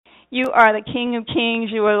You are the King of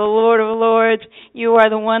Kings. You are the Lord of Lords. You are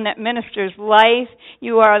the one that ministers life.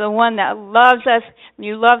 You are the one that loves us.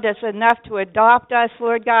 You loved us enough to adopt us,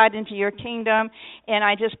 Lord God, into your kingdom. And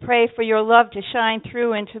I just pray for your love to shine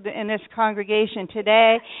through in this congregation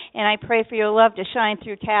today. And I pray for your love to shine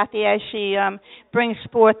through Kathy as she brings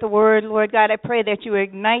forth the word, Lord God. I pray that you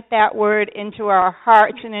ignite that word into our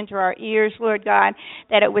hearts and into our ears, Lord God,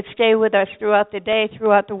 that it would stay with us throughout the day,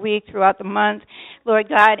 throughout the week, throughout the month, Lord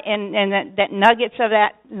God, and that nuggets of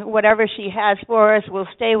that, whatever she has for us, will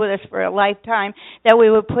stay with us for a lifetime, that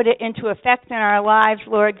we would put it into effect in our lives,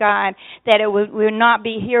 Lord God, that we would not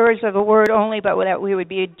be hearers of the word only, but that we would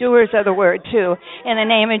be doers of the word too. In the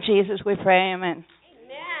name of Jesus we pray, amen. Amen.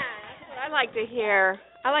 That's what I like to hear.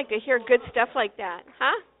 I like to hear good stuff like that.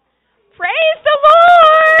 Huh? Praise the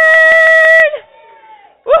Lord!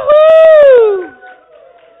 Woohoo!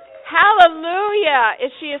 Hallelujah.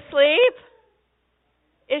 Is she asleep?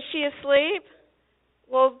 Is she asleep?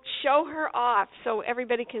 Well, show her off so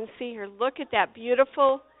everybody can see her. Look at that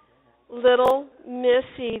beautiful little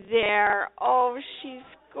Missy there. Oh, she's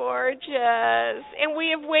gorgeous. And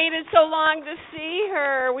we have waited so long to see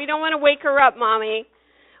her. We don't want to wake her up, Mommy.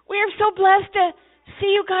 We are so blessed to see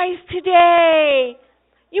you guys today.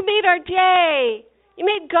 You made our day. You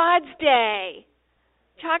made God's day.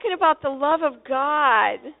 Talking about the love of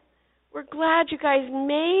God. We're glad you guys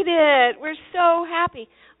made it. We're so happy.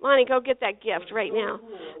 Lonnie, go get that gift right now.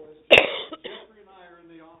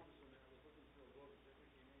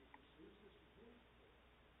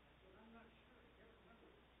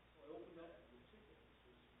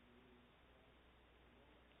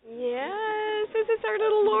 Yes, this is our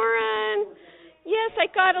little Lauren. Yes,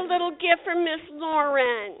 I got a little gift from Miss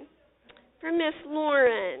Lauren. From Miss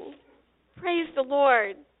Lauren. Praise the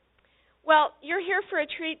Lord. Well, you're here for a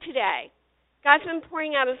treat today. God's been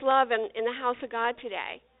pouring out his love in the house of God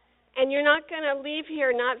today. And you're not going to leave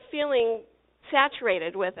here not feeling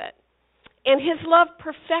saturated with it. And his love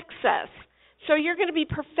perfects us. So you're going to be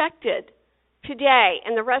perfected today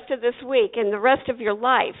and the rest of this week and the rest of your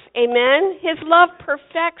life. Amen? His love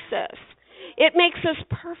perfects us. It makes us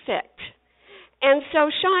perfect. And so,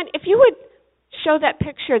 Sean, if you would show that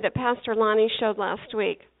picture that Pastor Lonnie showed last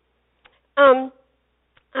week,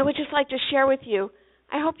 I would just like to share with you,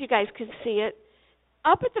 I hope you guys can see it.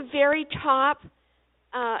 Up at the very top,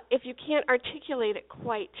 if you can't articulate it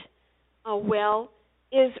quite well,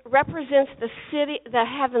 represents the city, the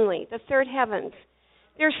heavenly, the third heavens.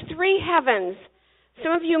 There's three heavens.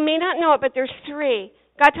 Some of you may not know it, but there's three.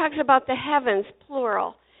 God talks about the heavens,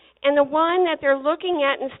 plural. And the one that they're looking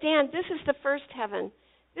at and stand, this is the first heaven.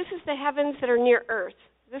 This is the heavens that are near earth.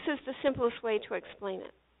 This is the simplest way to explain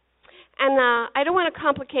it. And I don't want to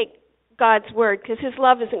complicate God's word because his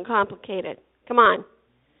love isn't complicated. Come on.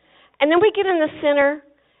 And then we get in the center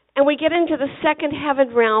and we get into the second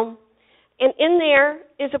heaven realm. And in there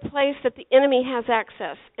is a place that the enemy has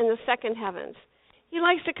access in the second heavens. He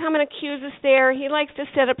likes to come and accuse us there. He likes to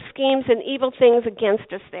set up schemes and evil things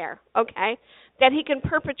against us there, okay, that he can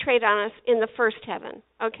perpetrate on us in the first heaven,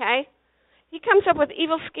 okay? He comes up with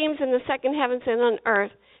evil schemes in the second heavens and on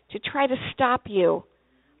earth to try to stop you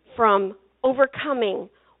from overcoming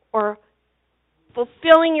or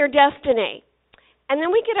fulfilling your destiny. And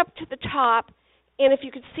then we get up to the top, and if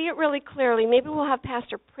you could see it really clearly, maybe we'll have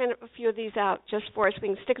Pastor print a few of these out just for us. We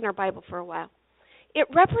can stick in our Bible for a while. It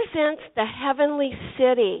represents the heavenly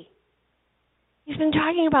city. He's been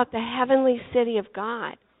talking about the heavenly city of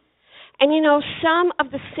God. And you know, some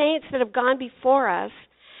of the saints that have gone before us,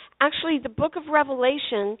 actually the book of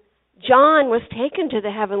Revelation, John was taken to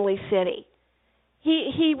the heavenly city.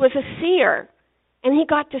 He was a seer, and he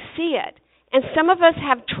got to see it. And some of us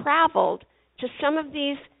have traveled to some of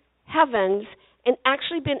these heavens and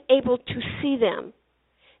actually been able to see them.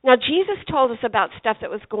 Now, Jesus told us about stuff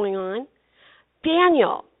that was going on.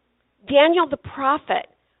 Daniel the prophet,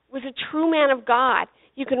 was a true man of God.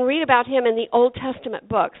 You can read about him in the Old Testament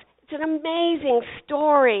books. It's an amazing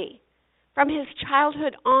story from his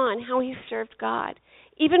childhood on, how he served God.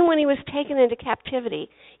 Even when he was taken into captivity,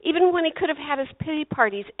 even when he could have had his pity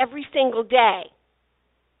parties every single day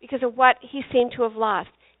because of what he seemed to have lost,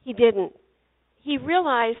 he didn't. He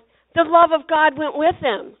realized the love of God went with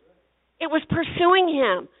him. It was pursuing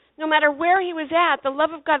him. No matter where he was at, the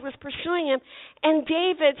love of God was pursuing him. And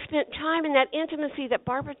David spent time in that intimacy that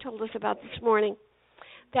Barbara told us about this morning,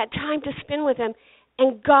 that time to spend with him.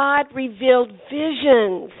 And God revealed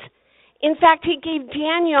visions. In fact, he gave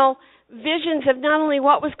Daniel visions of not only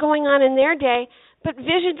what was going on in their day, but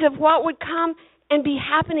visions of what would come and be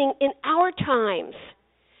happening in our times.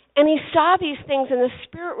 And he saw these things in the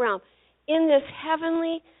spirit realm, in this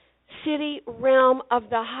heavenly city realm of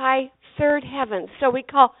the high third heaven. So we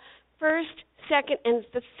call first, second, and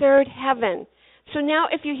the third heaven. So now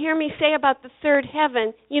if you hear me say about the third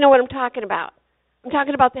heaven, you know what I'm talking about. I'm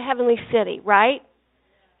talking about the heavenly city, right?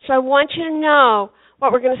 So I want you to know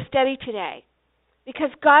what we're going to study today. Because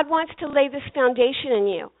God wants to lay this foundation in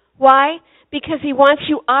you. Why? Because He wants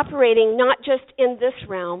you operating not just in this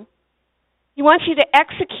realm. He wants you to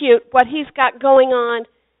execute what He's got going on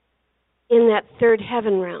in that third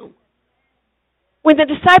heaven realm. When the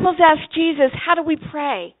disciples asked Jesus, how do we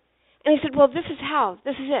pray? And He said, well, this is how.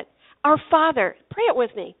 This is it. Our Father, pray it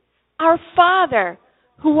with me. Our Father,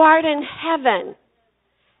 who art in heaven,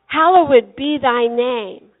 hallowed be thy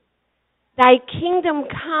name. Thy kingdom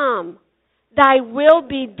come, thy will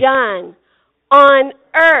be done on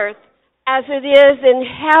earth as it is in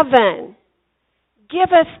heaven.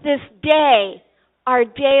 Give us this day our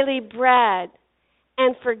daily bread,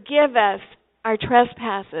 and forgive us our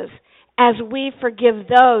trespasses as we forgive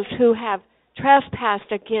those who have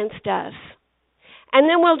trespassed against us. And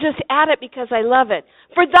then we'll just add it because I love it.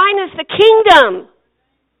 For thine is the kingdom,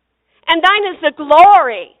 and thine is the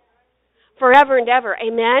glory, forever and ever.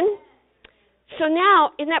 Amen? So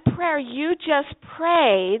now, in that prayer you just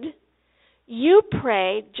prayed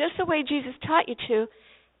just the way Jesus taught you to,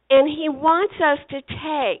 and He wants us to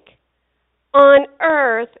take on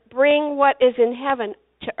earth, bring what is in heaven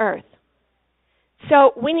to earth.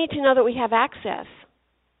 So we need to know that we have access.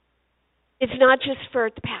 It's not just for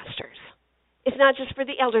the pastors. It's not just for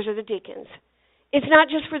the elders or the deacons. It's not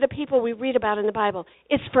just for the people we read about in the Bible.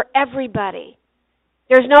 It's for everybody.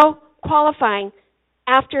 There's no qualifying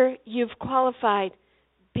after you've qualified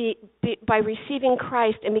by receiving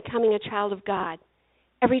Christ and becoming a child of God.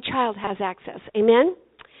 Every child has access. Amen?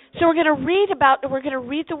 So we're going to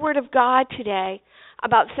read the Word of God today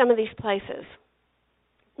about some of these places.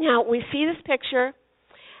 Now, we see this picture,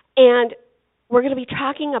 and we're going to be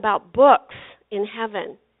talking about books in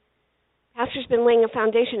heaven. Pastor's been laying a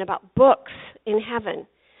foundation about books in heaven.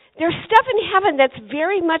 There's stuff in heaven that's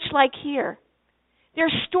very much like here.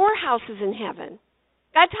 There's storehouses in heaven.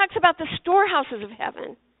 God talks about the storehouses of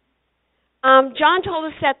heaven. John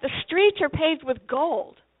told us that the streets are paved with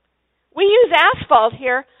gold. We use asphalt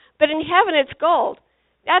here, but in heaven it's gold.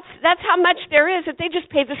 That's how much there is that they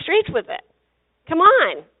just pave the streets with it. Come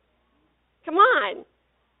on. Come on.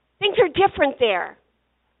 Things are different there.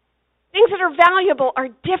 Things that are valuable are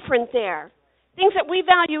different there. Things that we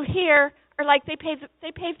value here are like they pave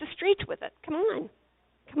the streets with it. Come on.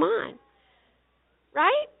 Come on.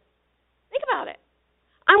 Right? Think about it.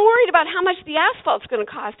 I'm worried about how much the asphalt's going to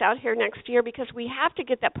cost out here next year because we have to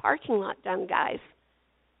get that parking lot done, guys.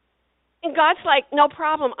 And God's like, no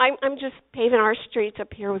problem. I'm just paving our streets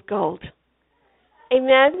up here with gold.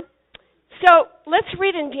 Amen? So let's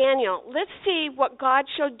read in Daniel. Let's see what God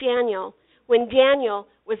showed Daniel when Daniel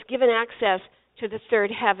was given access to the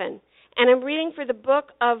third heaven. And I'm reading for the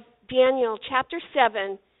book of Daniel, chapter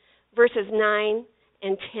 7, verses 9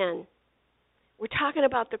 and 10. We're talking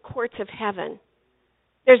about the courts of heaven.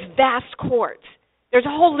 There's vast courts. There's a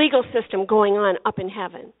whole legal system going on up in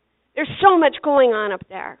heaven. There's so much going on up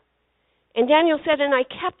there. And Daniel said, and I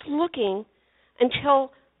kept looking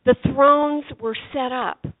until the thrones were set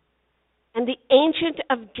up, and the Ancient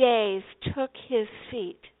of Days took his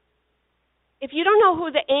seat. If you don't know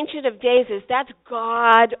who the Ancient of Days is, that's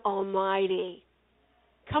God Almighty.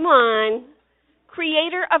 Come on.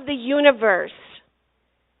 Creator of the universe.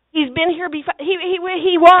 He's been here before.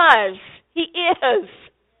 He was. He is.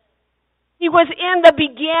 He was in the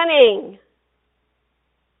beginning.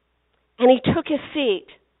 And he took his seat.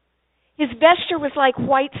 His vesture was like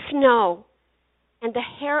white snow, and the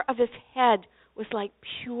hair of his head was like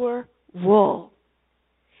pure wool.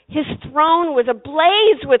 His throne was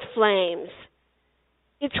ablaze with flames.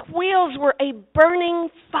 Its wheels were a burning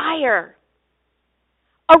fire.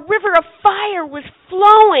 A river of fire was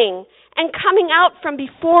flowing and coming out from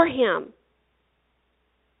before him.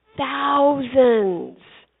 Thousands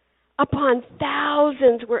upon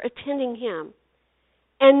thousands were attending him,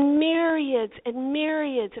 and myriads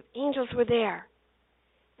of angels were there,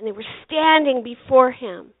 and they were standing before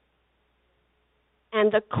him,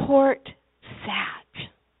 and the court sat.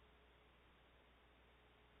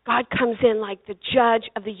 God comes in like the judge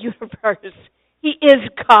of the universe. He is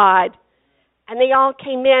God. And they all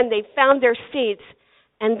came in, they found their seats,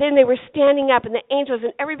 and then they were standing up, and the angels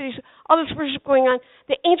and everybody's, all this worship going on,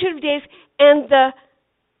 the Ancient of Days, and the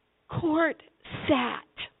court sat.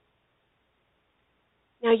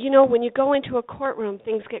 Now, you know, when you go into a courtroom,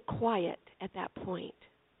 things get quiet at that point.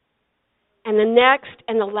 And the next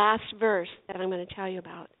and the last verse that I'm going to tell you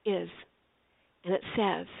about is, and it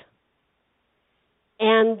says,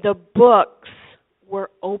 and the books were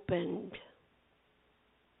opened.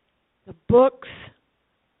 The books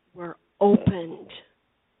were opened.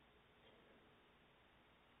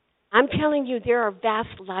 I'm telling you, there are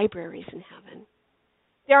vast libraries in heaven.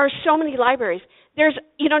 There are so many libraries. There's,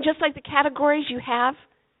 just like the categories you have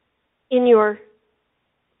in your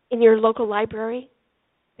local library,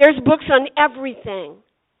 there's books on everything.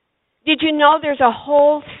 Did you know there's a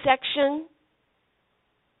whole section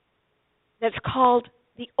that's called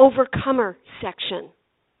the Overcomer section?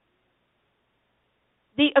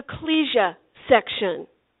 The Ecclesia section.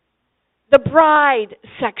 The Bride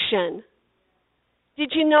section.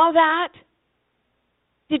 Did you know that?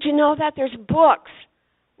 Did you know that there's books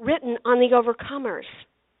written on the overcomers?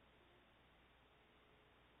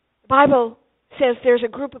 The Bible says there's a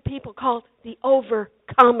group of people called the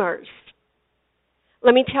overcomers.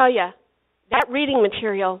 Let me tell you, that reading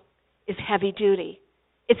material is heavy duty.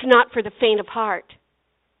 It's not for the faint of heart.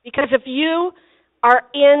 Because if your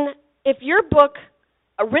book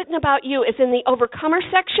written about you is in the overcomer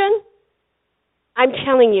section, I'm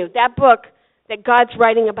telling you, that book that God's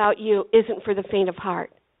writing about you isn't for the faint of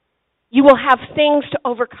heart. You will have things to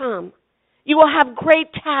overcome. You will have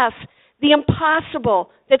great tasks, the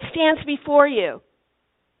impossible that stands before you.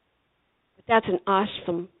 But that's an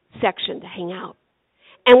awesome section to hang out.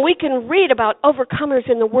 And we can read about overcomers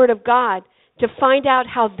in the Word of God to find out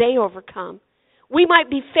how they overcome. We might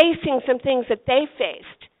be facing some things that they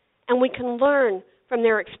faced, and we can learn from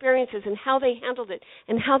their experiences and how they handled it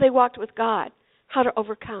and how they walked with God, how to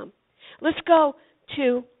overcome. Let's go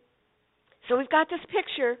to, so we've got this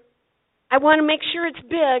picture. I want to make sure it's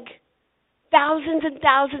big. Thousands and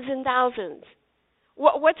thousands and thousands.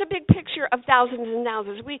 What's a big picture of thousands and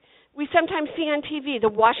thousands? We sometimes see on TV the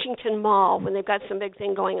Washington Mall when they've got some big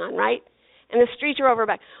thing going on, right? And the streets are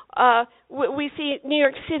overback. We see New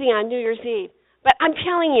York City on New Year's Eve. But I'm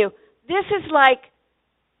telling you, this is like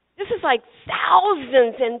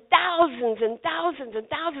thousands and thousands and thousands and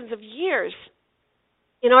thousands of years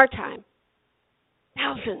in our time.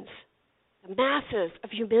 Thousands. The masses of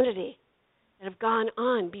humanity that have gone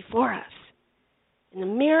on before us. And the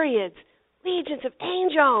myriads, legions of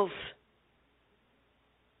angels.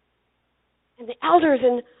 And the elders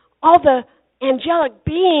and all the angelic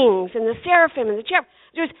beings and the seraphim and the cherubim.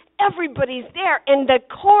 Everybody's there. And the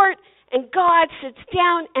court and God sits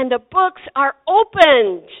down and the books are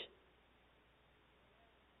opened.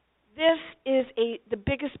 This is the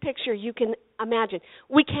biggest picture you can imagine.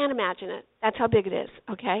 We can't imagine it. That's how big it is,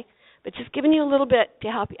 okay? But just giving you a little bit to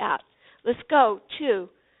help you out. Let's go to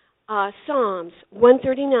Psalms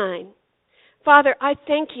 139. Father, I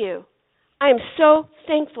thank you. I am so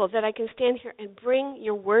thankful that I can stand here and bring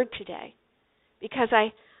your word today because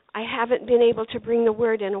I haven't been able to bring the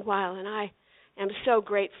word in a while, and I am so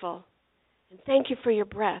grateful. And thank you for your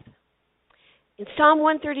breath. In Psalm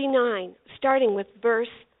 139, starting with verse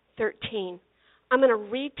 13, I'm going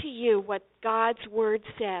to read to you what God's word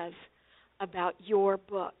says about your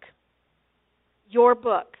book. Your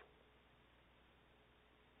book.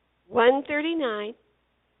 139,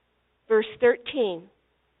 verse 13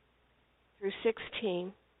 through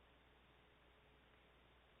 16.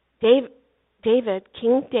 David,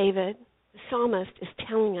 King David, the psalmist, is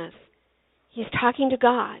telling us. He's talking to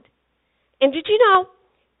God. And did you know,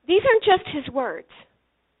 these aren't just his words.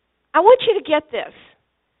 I want you to get this.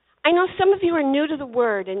 I know some of you are new to the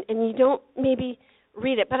word and you don't maybe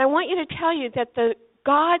read it, but I want you to tell you that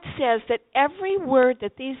God says that every word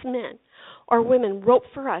that these men or women wrote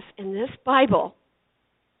for us in this Bible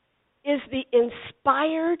is the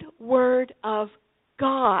inspired word of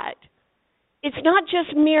God. It's not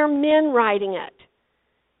just mere men writing it.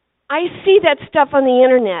 I see that stuff on the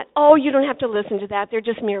internet. Oh, you don't have to listen to that. They're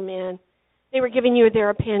just mere men. They were giving you their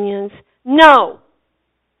opinions. No.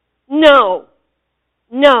 No.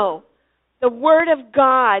 No. The Word of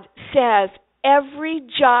God says every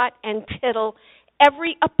jot and tittle,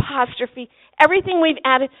 every apostrophe, everything we've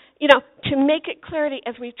added, to make it clarity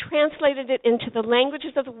as we've translated it into the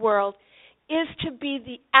languages of the world, is to be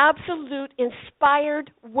the absolute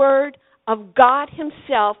inspired Word of God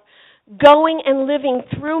Himself, going and living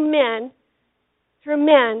through men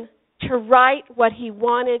to write what He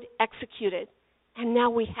wanted executed. And now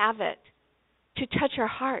we have it to touch our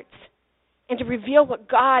hearts and to reveal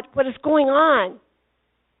what is going on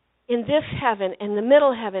in this heaven and the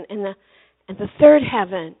middle heaven and the third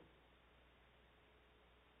heaven.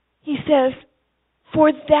 He says,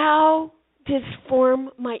 "For thou didst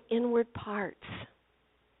form my inward parts."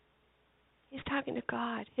 He's talking to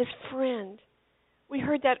God, his friend. We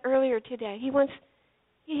heard that earlier today.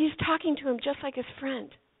 He's talking to him just like his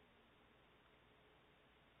friend.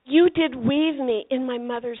 You did weave me in my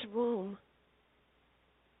mother's womb.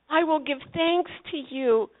 I will give thanks to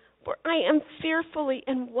you, for I am fearfully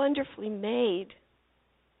and wonderfully made.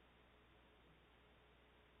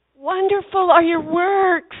 Wonderful are your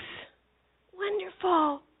works.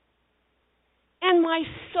 Wonderful. And my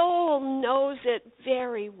soul knows it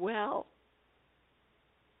very well.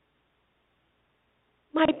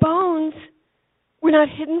 My bones were not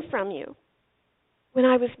hidden from you when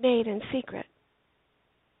I was made in secret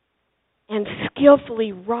and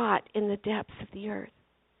skillfully wrought in the depths of the earth.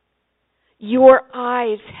 Your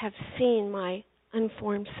eyes have seen my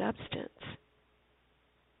unformed substance.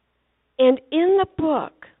 And in the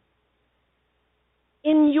book,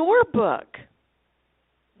 in your book,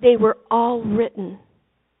 they were all written,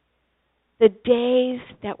 the days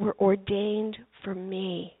that were ordained for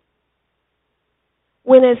me,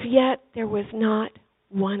 when as yet there was not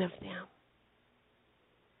one of them.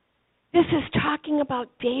 This is talking about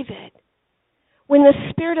David. When the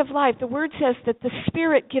Spirit of life, the Word says that the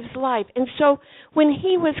Spirit gives life. And so when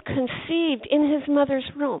he was conceived in his mother's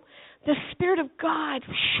womb, the Spirit of God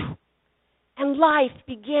and life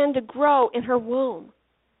began to grow in her womb.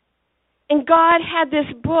 And God had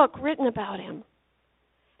this book written about him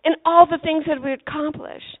and all the things that he would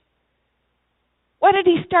accomplish. What did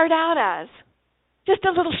he start out as? Just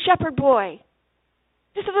a little shepherd boy.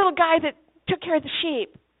 Just a little guy that took care of the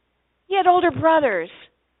sheep. He had older brothers.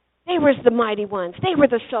 They were the mighty ones. They were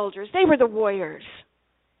the soldiers. They were the warriors.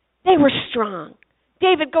 They were strong.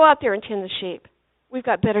 David, go out there and tend the sheep. We've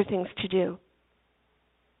got better things to do.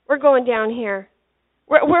 We're going down here.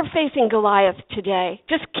 We're facing Goliath today.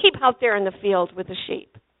 Just keep out there in the field with the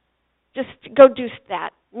sheep. Just go do that.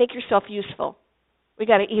 Make yourself useful. We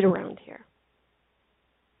got to eat around here.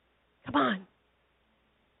 Come on.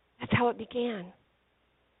 That's how it began.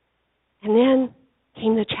 And then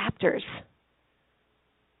came the chapters.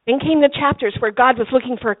 Then came the chapters where God was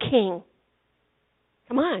looking for a king.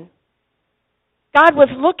 Come on. God was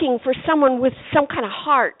looking for someone with some kind of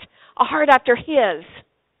heart, a heart after his.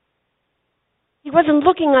 He wasn't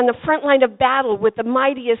looking on the front line of battle with the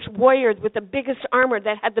mightiest warrior, with the biggest armor,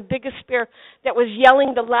 that had the biggest spear, that was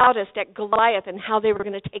yelling the loudest at Goliath and how they were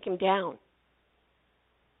going to take him down.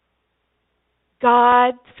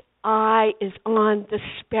 God's eye is on the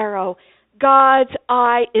sparrow. God's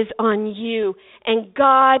eye is on you, and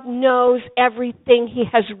God knows everything he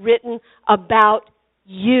has written about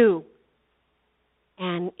you.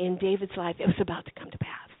 And in David's life, it was about to come to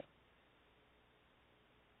pass.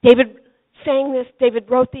 David sang this, David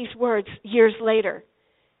wrote these words years later.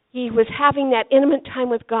 He was having that intimate time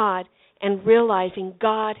with God and realizing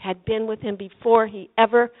God had been with him before he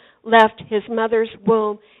ever left his mother's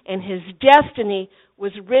womb, and his destiny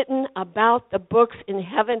was written about the books in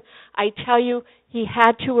heaven. I tell you, he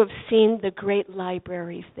had to have seen the great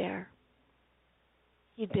libraries there.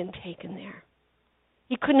 He'd been taken there.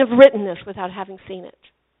 He couldn't have written this without having seen it.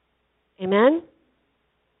 Amen?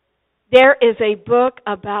 There is a book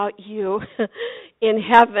about you in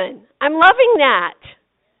heaven. I'm loving that.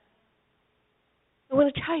 I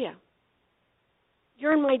want to tell you,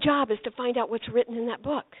 your and my job is to find out what's written in that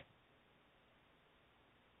book.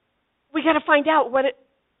 We got to find out what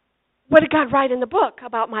did God write in the book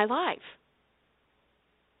about my life?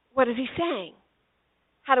 What is he saying?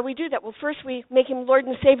 How do we do that? Well, first we make him Lord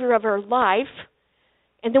and Savior of our life,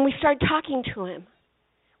 and then we start talking to him.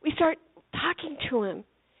 We start talking to him.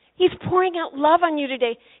 He's pouring out love on you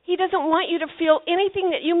today. He doesn't want you to feel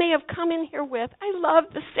anything that you may have come in here with. I love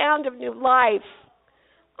the sound of new life.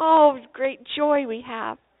 Oh, great joy we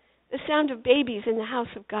have. The sound of babies in the house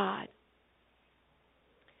of God.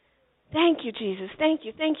 Thank you, Jesus. Thank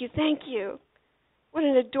you, thank you, thank you. What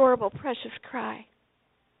an adorable, precious cry.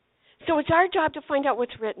 So it's our job to find out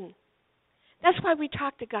what's written. That's why we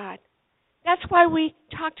talk to God. That's why we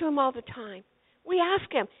talk to him all the time. We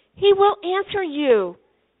ask him. He will answer you.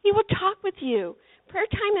 He will talk with you. Prayer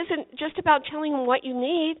time isn't just about telling him what you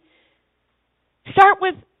need. Start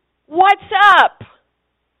with, what's up?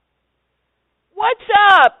 What's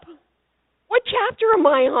up? What chapter am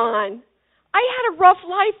I on? I had a rough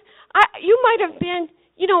life. You might have been,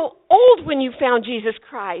 old when you found Jesus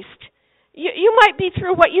Christ. You might be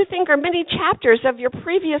through what you think are many chapters of your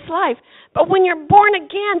previous life. But when you're born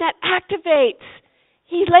again, that activates.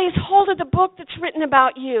 He lays hold of the book that's written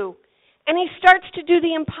about you. And he starts to do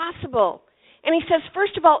the impossible. And he says,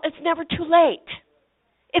 first of all, it's never too late.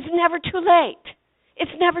 It's never too late.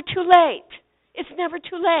 It's never too late. It's never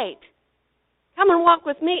too late. Come and walk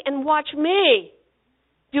with me and watch me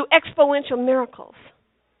do exponential miracles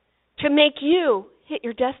to make you hit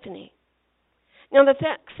your destiny. Now, the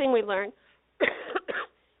next thing we learn,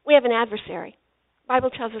 we have an adversary. Bible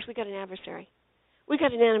tells us we got an adversary. We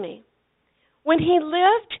got an enemy. When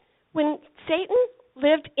Satan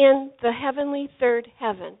lived in the heavenly third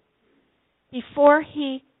heaven, before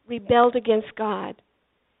he rebelled against God,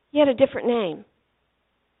 he had a different name.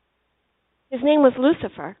 His name was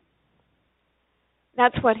Lucifer.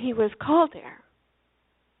 That's what he was called there.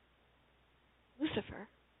 Lucifer.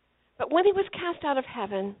 But when he was cast out of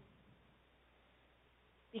heaven,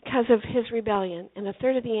 because of his rebellion, and a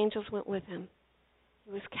third of the angels went with him,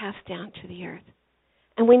 he was cast down to the earth.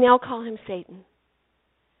 And we now call him Satan.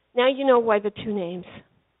 Now you know why the two names.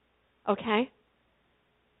 Okay?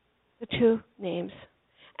 The two names.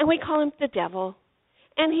 And we call him the devil.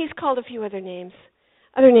 And he's called a few other names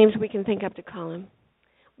we can think of to call him,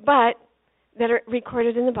 but that are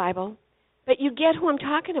recorded in the Bible. But you get who I'm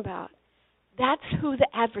talking about. That's who the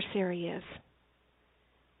adversary is.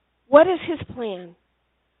 What is his plan?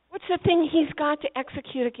 What's the thing he's got to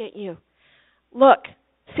execute against you? Look,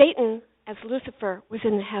 Satan, as Lucifer, was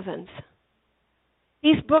in the heavens.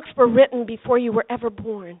 These books were written before you were ever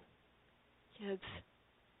born, kids.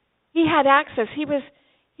 He had access. He was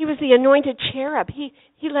the anointed cherub.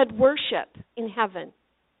 He led worship in heaven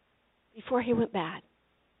before he went bad.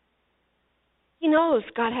 He knows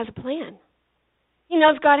God has a plan. He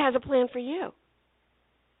knows God has a plan for you.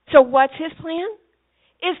 So what's his plan?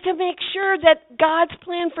 Is to make sure that God's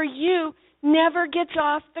plan for you never gets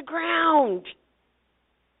off the ground.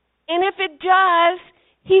 And if it does,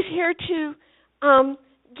 he's here to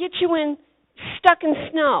get you stuck in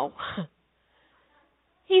snow.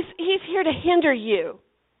 He's here to hinder you.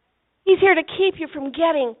 He's here to keep you from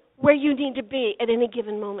getting where you need to be at any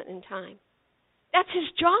given moment in time. That's his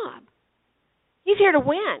job. He's here to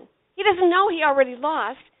win. He doesn't know he already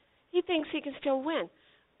lost. He thinks he can still win.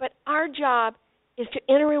 But our job is to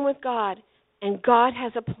enter in with God, and God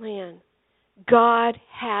has a plan. God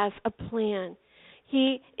has a plan.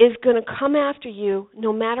 He is going to come after you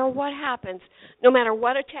no matter what happens, no matter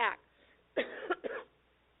what attack.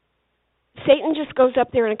 Satan just goes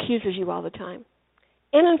up there and accuses you all the time.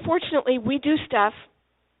 And unfortunately, we do stuff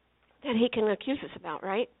that he can accuse us about,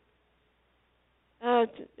 right?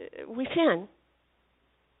 We sin.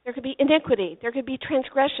 There could be iniquity. There could be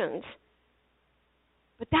transgressions.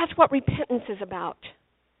 But that's what repentance is about.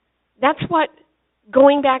 That's what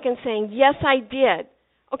going back and saying, yes, I did.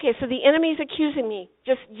 Okay, so the enemy's accusing me.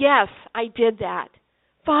 Just, yes, I did that.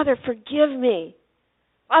 Father, forgive me.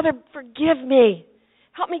 Father, forgive me.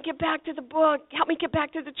 Help me get back to the book. Help me get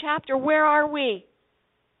back to the chapter. Where are we?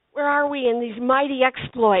 Where are we in these mighty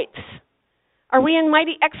exploits? Are we in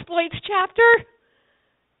mighty exploits chapter?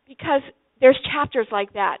 Because there's chapters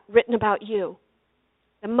like that written about you.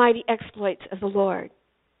 The mighty exploits of the Lord.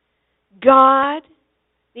 God,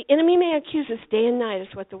 the enemy may accuse us day and night,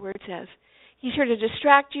 is what the word says. He's here to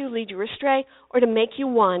distract you, lead you astray, or to make you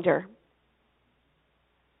wander.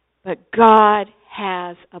 But God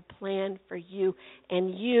has a plan for you,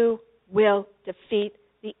 and you will defeat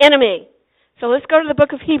the enemy. So let's go to the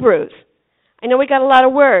book of Hebrews. I know we got a lot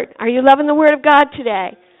of word. Are you loving the word of God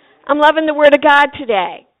today? I'm loving the word of God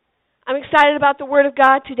today. I'm excited about the word of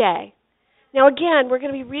God today. Now again, we're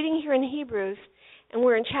going to be reading here in Hebrews, and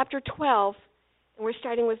we're in chapter 12, and we're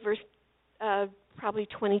starting with verse probably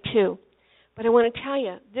 22. But I want to tell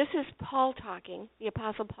you, this is Paul talking, the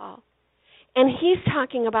Apostle Paul. And he's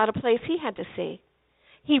talking about a place he had to see.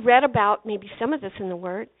 He read about maybe some of this in the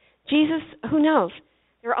Word. Jesus, who knows?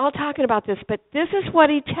 They're all talking about this, but this is what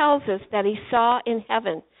he tells us that he saw in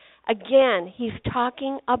heaven. Again, he's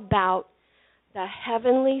talking about the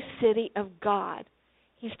heavenly city of God.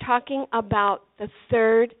 He's talking about the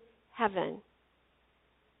third heaven.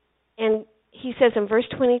 And he says in verse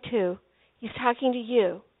 22, he's talking to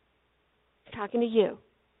you. He's talking to you.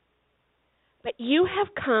 But you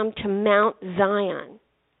have come to Mount Zion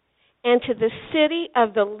and to the city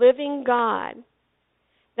of the living God,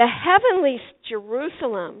 the heavenly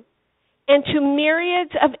Jerusalem, and to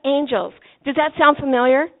myriads of angels. Does that sound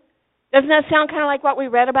familiar? Doesn't that sound kind of like what we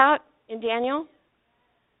read about in Daniel?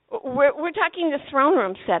 We're talking the throne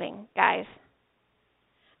room setting, guys.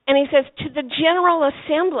 And he says, to the general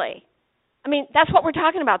assembly. I mean, that's what we're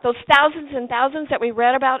talking about, those thousands and thousands that we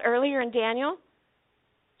read about earlier in Daniel.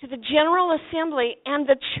 To the general assembly and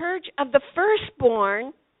the church of the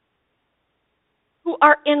firstborn who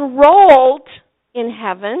are enrolled in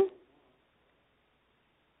heaven.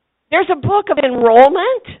 There's a book of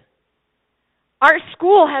enrollment. Our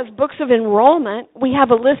school has books of enrollment. We have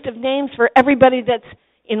a list of names for everybody that's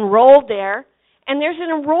enrolled there. And there's an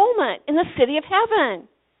enrollment in the city of heaven,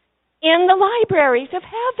 in the libraries of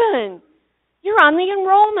heaven. You're on the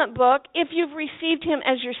enrollment book if you've received him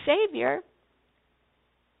as your Savior.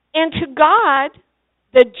 And to God,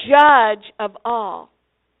 the judge of all.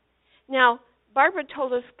 Now, Barbara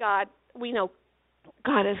told us we know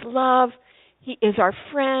God is love. He is our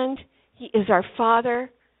friend. He is our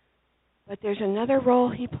Father. But there's another role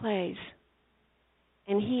he plays,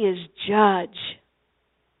 and he is judge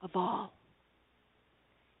of all.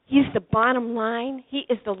 He's the bottom line. He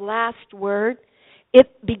is the last word.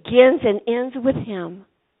 It begins and ends with him.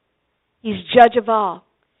 He's judge of all.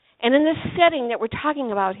 And in this setting that we're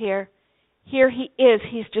talking about here he is.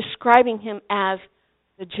 He's describing him as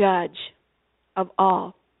the judge of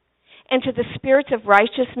all. And to the spirits of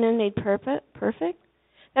righteous men made perfect,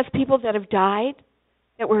 that's people that have died,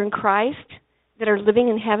 that were in Christ, that are living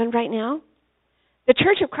in heaven right now. The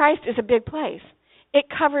Church of Christ is a big place. It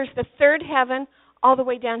covers the third heaven all the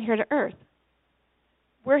way down here to earth.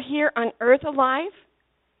 We're here on earth alive,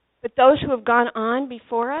 but those who have gone on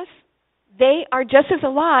before us, they are just as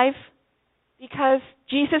alive because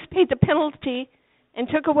Jesus paid the penalty and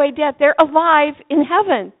took away death. They're alive in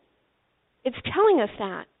heaven. It's telling us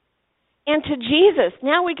that. And to Jesus,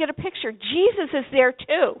 now we get a picture. Jesus is there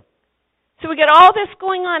too. So we got all this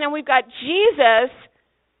going on, and we've got Jesus,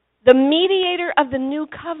 the mediator of the new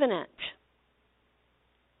covenant.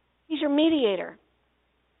 He's your mediator.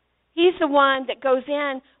 He's the one that goes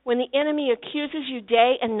in when the enemy accuses you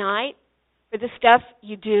day and night for the stuff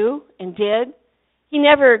you do and did. He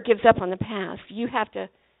never gives up on the past. You have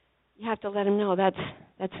to let him know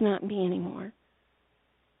that's not me anymore.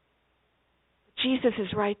 Jesus is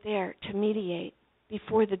right there to mediate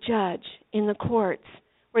before the judge in the courts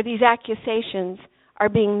where these accusations are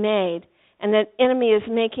being made, and the enemy is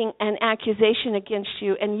making an accusation against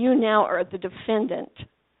you, and you now are the defendant.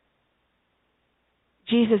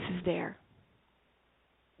 Jesus is there.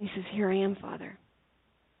 He says, "Here I am, Father.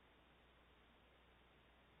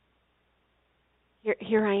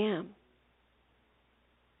 Here I am.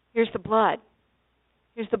 Here's the blood.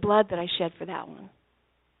 Here's the blood that I shed for that one.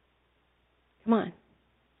 Come on.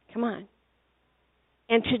 Come on."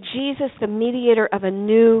 And to Jesus, the mediator of a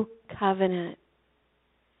new covenant,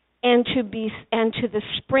 and to the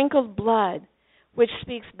sprinkled blood, which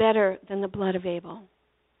speaks better than the blood of Abel.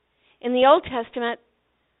 In the Old Testament,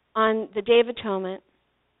 on the Day of Atonement,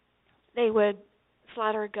 they would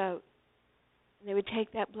slaughter a goat. And they would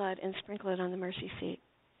take that blood and sprinkle it on the mercy seat.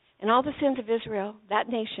 And all the sins of Israel, that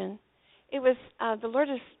nation, it was the Lord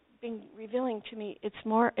has been revealing to me. It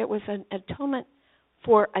was an atonement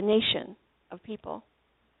for a nation of people.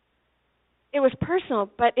 It was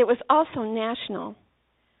personal, but it was also national.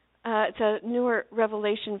 It's a newer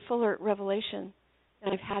revelation, fuller revelation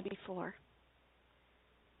than I've had before.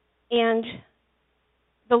 And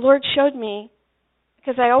the Lord showed me,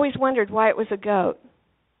 because I always wondered why it was a goat.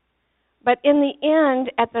 But in the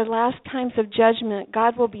end, at the last times of judgment,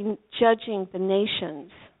 God will be judging the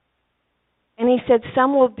nations. And he said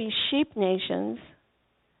some will be sheep nations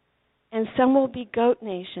and some will be goat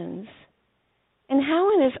nations. And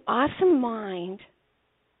how in his awesome mind,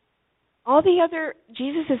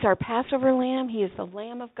 Jesus is our Passover lamb. He is the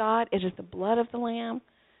Lamb of God. It is the blood of the Lamb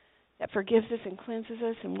that forgives us and cleanses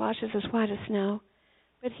us and washes us white as snow.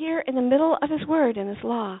 But here in the middle of his word and his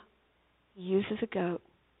law, he uses a goat.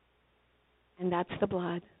 And that's the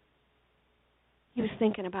blood. He was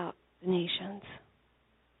thinking about the nations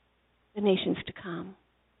to come,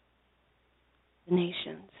 the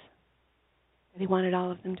nations. And he wanted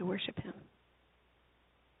all of them to worship him.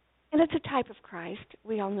 And it's a type of Christ.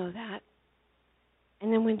 We all know that.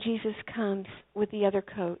 And then when Jesus comes with the other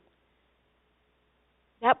coat,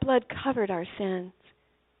 that blood covered our sins.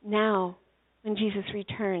 Now, when Jesus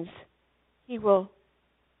returns, he will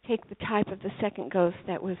take the type of the second ghost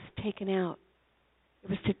that was taken out. It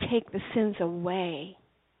was to take the sins away.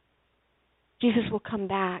 Jesus will come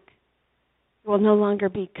back. He will no longer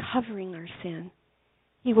be covering our sin.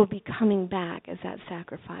 He will be coming back as that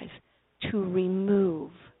sacrifice to remove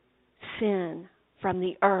sin from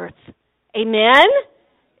the earth. Amen?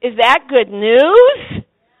 Is that good news?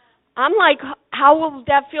 I'm like, how will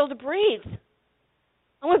that feel to breathe?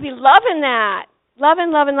 I'm going to be loving that.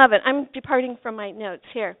 Loving. I'm departing from my notes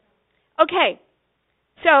here. Okay.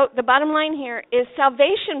 So the bottom line here is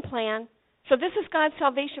salvation plan. So this is God's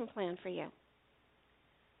salvation plan for you.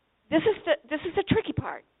 This is the tricky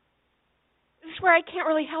part. This is where I can't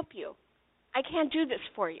really help you. I can't do this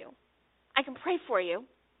for you. I can pray for you,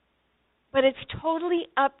 but it's totally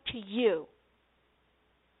up to you.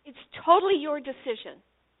 It's totally your decision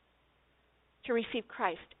to receive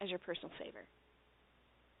Christ as your personal Savior.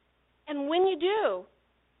 And when you do,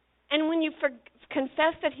 and when you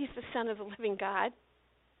confess that he's the Son of the living God,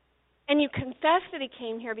 and you confess that he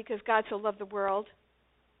came here because God so loved the world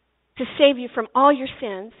to save you from all your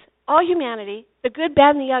sins all humanity, the good,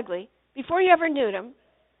 bad, and the ugly, before you ever knew them,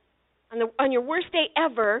 on your worst day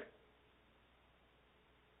ever,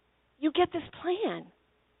 you get this plan.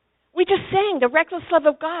 We just sang the reckless love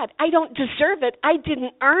of God. I don't deserve it. I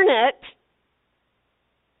didn't earn it.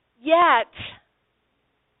 Yet,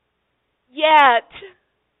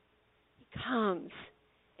 He comes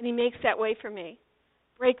and He makes that way for me.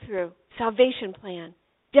 Breakthrough, salvation plan,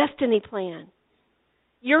 destiny plan.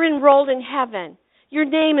 You're enrolled in heaven. Your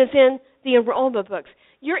name is in the enrollment books.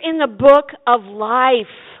 You're in the book of life.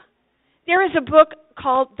 There is a book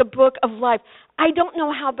called the Book of Life. I don't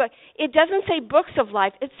know how, but it doesn't say books of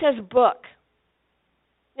life. It says book.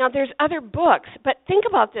 Now, there's other books, but think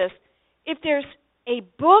about this. If there's a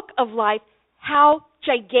book of life, how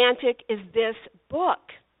gigantic is this book?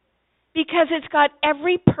 Because it's got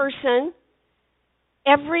every person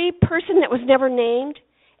that was never named,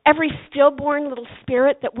 every stillborn little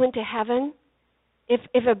spirit that went to heaven,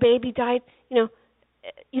 if a baby died,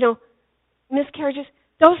 miscarriages,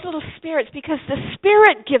 those little spirits, because the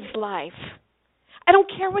Spirit gives life. I don't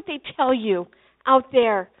care what they tell you out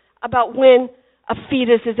there about when a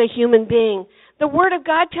fetus is a human being. The Word of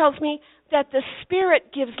God tells me that the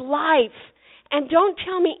Spirit gives life. And don't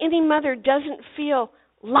tell me any mother doesn't feel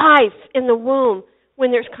life in the womb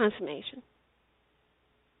when there's consummation,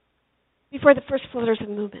 before the first flutters of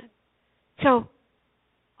movement. So,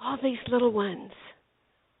 all these little ones,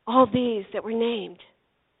 all these that were named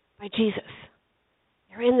by Jesus,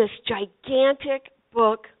 they're in this gigantic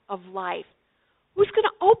book of life. Who's going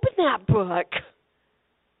to open that book?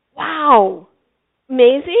 Wow.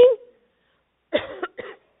 Amazing?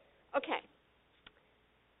 Okay.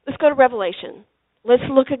 Let's go to Revelation. Let's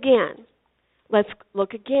look again.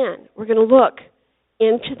 We're going to look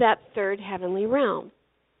into that third heavenly realm,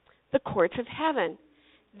 the courts of heaven.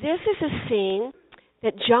 This is a scene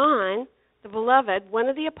that John, the beloved, one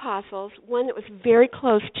of the apostles, one that was very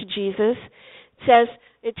close to Jesus,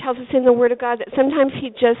 it tells us in the Word of God that sometimes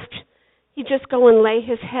he'd just go and lay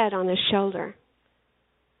his head on his shoulder,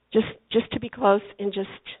 just to be close and just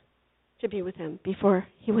to be with him before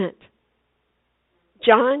he went.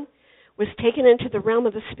 John was taken into the realm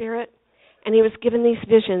of the Spirit, and he was given these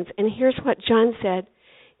visions. And here's what John said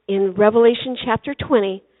in Revelation chapter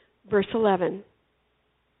 20, verse 11.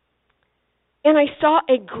 And I saw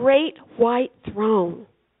a great white throne,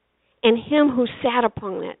 and him who sat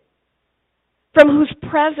upon it, from whose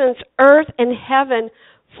presence earth and heaven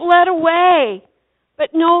fled away,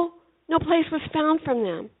 but no place was found from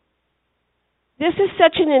them. This is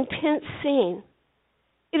such an intense scene.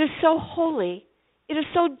 It is so holy. It is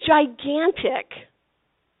so gigantic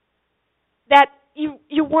that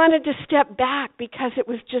you wanted to step back because it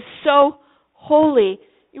was just so holy.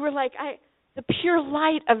 You were like, the pure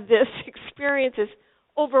light of this experience is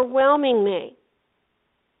overwhelming me.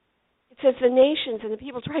 It says the nations and the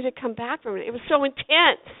people tried to come back from it. It was so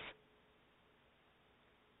intense.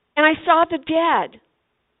 And I saw the dead,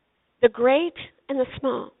 the great and the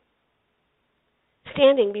small,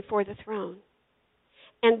 standing before the throne.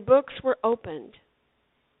 And books were opened.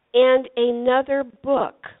 And another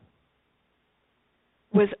book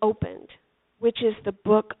was opened, which is the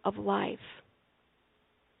book of life.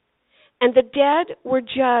 And the dead were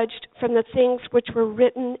judged from the things which were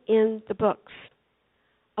written in the books,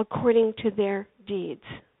 according to their deeds.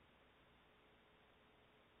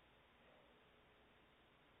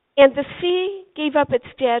 And the sea gave up its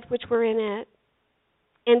dead which were in it,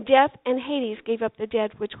 and death and Hades gave up the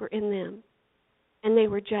dead which were in them, and they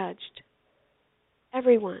were judged,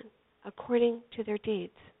 everyone according to their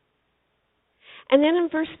deeds. And then in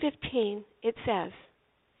verse 15 it says,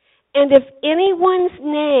 and if anyone's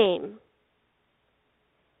name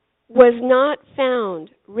was not found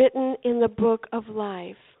written in the book of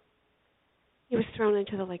life, he was thrown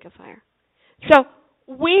into the lake of fire. So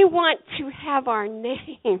we want to have our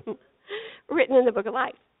name written in the book of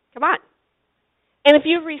life. Come on. And if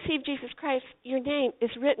you've received Jesus Christ, your name is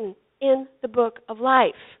written in the book of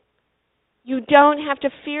life. You don't have to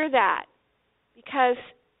fear that, because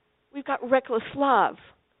we've got reckless love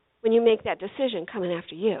when you make that decision coming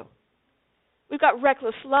after you. We've got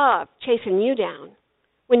reckless love chasing you down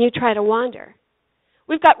when you try to wander.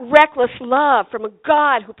 We've got reckless love from a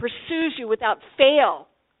God who pursues you without fail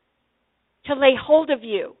to lay hold of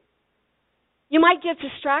you. You might get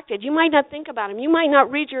distracted. You might not think about him. You might not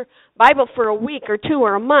read your Bible for a week or two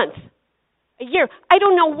or a month, a year. I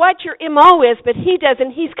don't know what your MO is, but he does,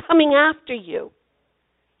 and he's coming after you.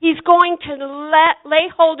 He's going to lay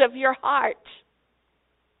hold of your heart,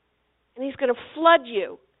 and he's going to flood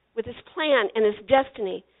you with his plan and his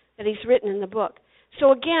destiny that he's written in the book.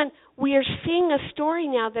 So again, we are seeing a story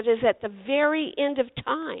now that is at the very end of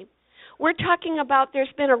time. We're talking about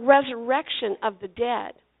there's been a resurrection of the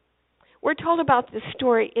dead. We're told about this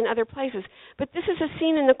story in other places, but this is a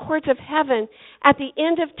scene in the courts of heaven at the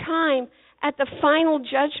end of time, at the final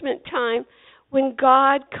judgment time, when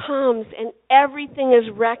God comes and everything is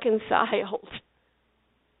reconciled.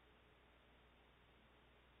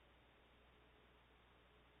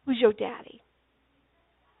 Who's your daddy?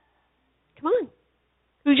 Come on.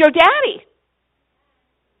 Who's your daddy?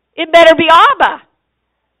 It better be Abba.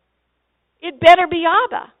 It better be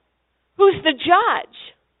Abba. Who's the judge?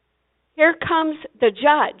 Here comes the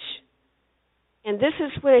judge. And this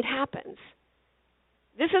is when it happens.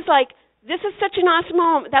 This is such an awesome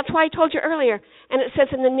moment. That's why I told you earlier. And it says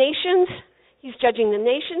in the nations, he's judging the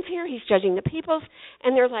nations here, he's judging the peoples,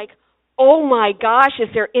 and they're like, oh my gosh, is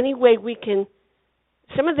there any way we can...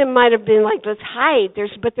 Some of them might have been like, let's hide.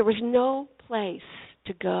 But there was no place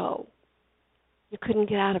to go. You couldn't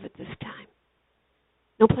get out of it this time.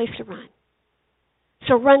 No place to run.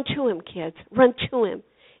 So run to him, kids. Run to him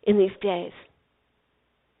in these days.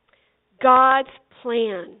 God's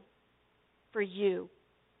plan for you.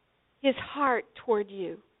 His heart toward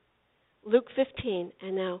you. Luke 15,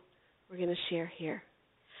 and now we're going to share here.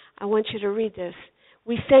 I want you to read this.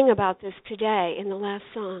 We sang about this today in the last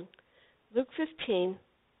song. Luke 15.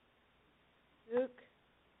 Luke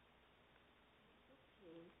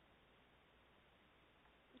 15.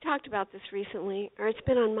 We talked about this recently, or it's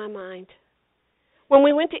been on my mind. When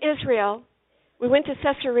we went to Israel, we went to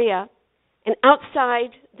Caesarea, and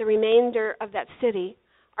outside the remainder of that city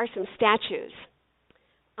are some statues.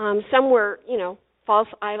 Some were, false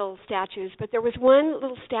idol statues, but there was one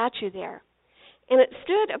little statue there. And it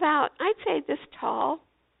stood about, I'd say this tall,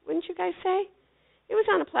 wouldn't you guys say? It was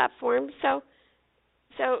on a platform, so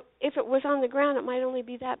if it was on the ground, it might only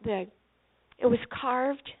be that big. It was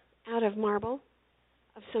carved out of marble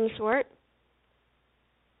of some sort,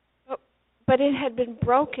 but it had been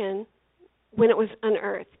broken when it was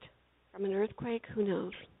unearthed. From an earthquake, who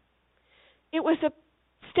knows? It was a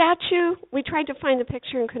statue. We tried to find the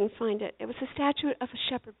picture and couldn't find it. It was a statue of a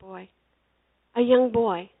shepherd boy, a young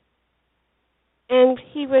boy. And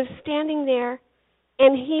he was standing there,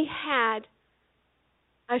 and he had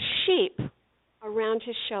a sheep around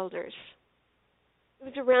his shoulders. It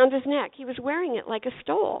was around his neck. He was wearing it like a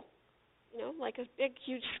stole, like a big,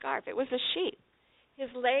 huge scarf. It was a sheep. His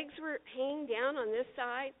legs were hanging down on this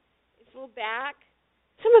side, his little back.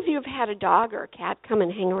 Some of you have had a dog or a cat come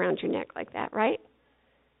and hang around your neck like that, right?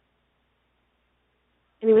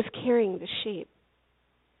 And he was carrying the sheep.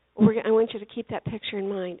 I want you to keep that picture in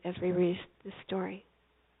mind as we read this story.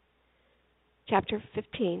 Chapter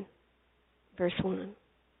 15, verse 1.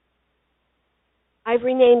 I've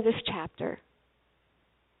renamed this chapter.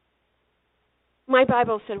 My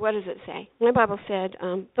Bible said, what does it say? My Bible said,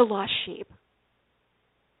 the lost sheep.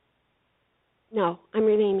 No, I'm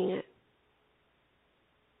renaming it.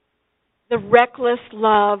 The reckless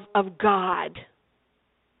love of God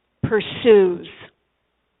pursues.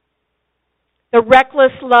 The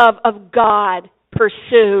reckless love of God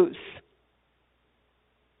pursues.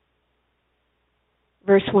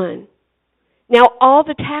 Verse 1. Now all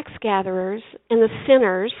the tax gatherers and the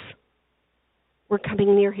sinners were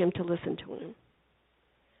coming near him to listen to him.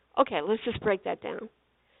 Okay, let's just break that down.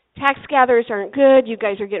 Tax gatherers aren't good. You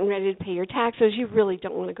guys are getting ready to pay your taxes. You really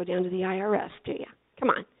don't want to go down to the IRS, do you? Come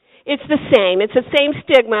on. It's the same. It's the same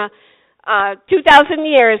stigma 2,000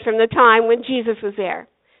 years from the time when Jesus was there.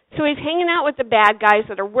 So he's hanging out with the bad guys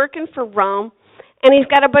that are working for Rome, and he's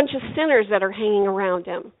got a bunch of sinners that are hanging around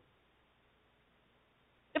him.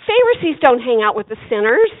 The Pharisees don't hang out with the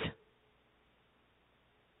sinners,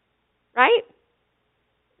 right?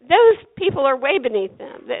 Those people are way beneath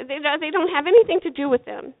them. They don't have anything to do with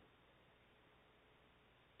them.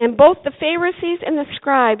 And both the Pharisees and the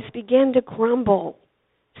scribes began to grumble,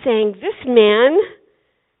 saying, this man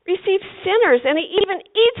receives sinners, and he even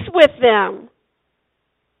eats with them.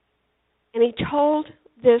 And he told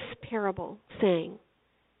this parable, saying,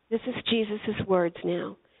 this is Jesus' words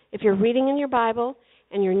now. If you're reading in your Bible,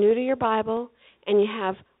 and you're new to your Bible, and you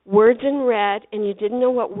have words in red, and you didn't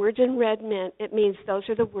know what words in red meant, it means those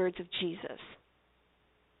are the words of Jesus.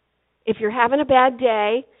 If you're having a bad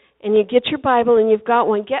day, and you get your Bible, and you've got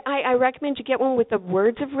one, I recommend you get one with the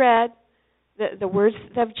words of red, the words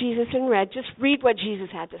of Jesus in red. Just read what Jesus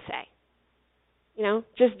had to say.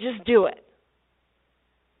 Just do it.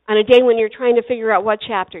 On a day when you're trying to figure out what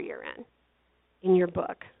chapter you're in your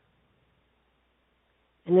book.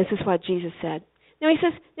 And this is what Jesus said. Now he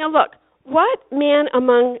says, now look, what man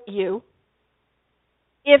among you,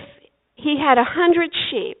 if he had 100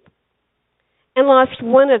 sheep and lost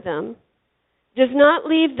one of them, does not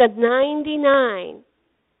leave the 99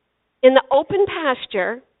 in the open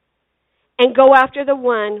pasture and go after the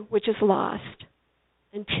one which is lost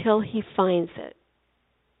until he finds it.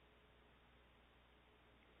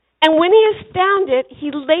 And when he has found it,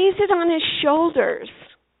 he lays it on his shoulders,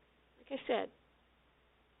 like I said,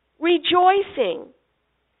 rejoicing.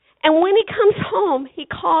 And when he comes home, he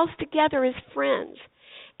calls together his friends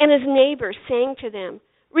and his neighbors, saying to them,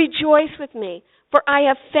 "Rejoice with me, for I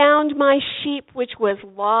have found my sheep which was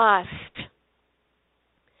lost."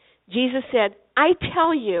 Jesus said, "I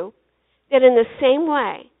tell you that in the same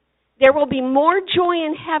way, there will be more joy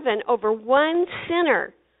in heaven over one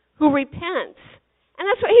sinner who repents." And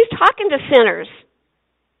that's what he's talking to sinners.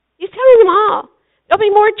 He's telling them all. There'll be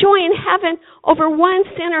more joy in heaven over one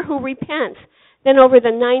sinner who repents than over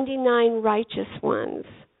the 99 righteous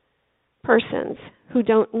persons who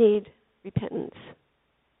don't need repentance.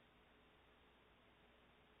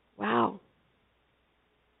 Wow.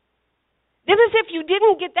 Then as if you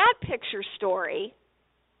didn't get that picture story,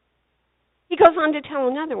 he goes on to tell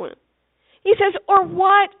another one. He says, "Or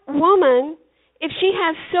what woman, if she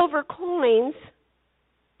has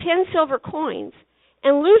 10 silver coins,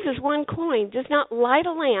 and loses one coin, does not light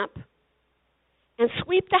a lamp and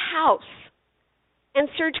sweep the house and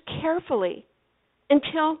search carefully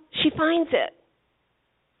until she finds it?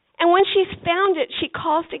 And when she's found it, she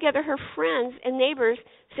calls together her friends and neighbors,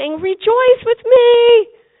 saying, 'Rejoice with me!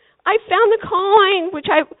 I found the coin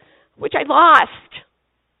which I lost.'"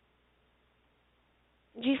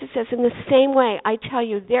 Jesus says, "In the same way, I tell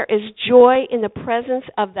you, there is joy in the presence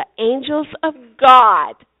of the angels of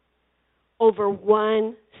God over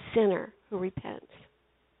one sinner who repents."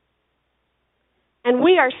 And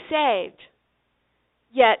we are saved,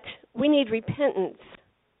 yet we need repentance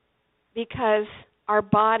because our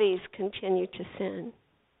bodies continue to sin.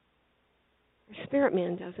 Our spirit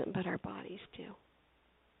man doesn't, but our bodies do.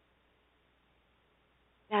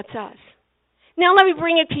 That's us. Now let me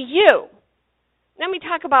bring it to you. Let me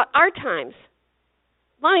talk about our times.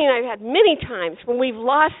 Lonnie and I have had many times when we've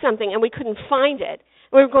lost something and we couldn't find it.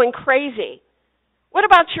 We were going crazy. What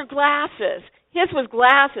about your glasses? His was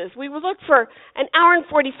glasses. We looked for an hour and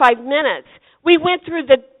 45 minutes. We went through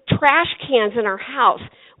the trash cans in our house.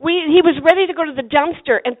 He was ready to go to the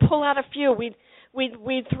dumpster and pull out a few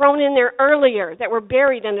we'd thrown in there earlier that were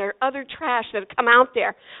buried under other trash that had come out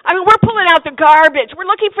there. I mean, we're pulling out the garbage. We're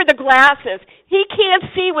looking for the glasses. He can't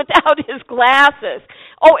see without his glasses.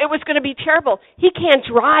 Oh, it was going to be terrible. He can't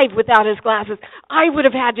drive without his glasses. I would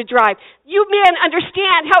have had to drive. You men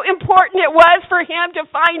understand how important it was for him to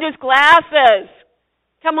find his glasses.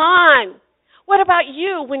 Come on. What about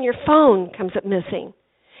you when your phone comes up missing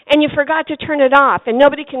and you forgot to turn it off and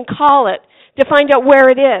nobody can call it to find out where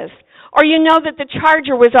it is? Or you know that the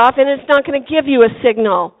charger was off and it's not going to give you a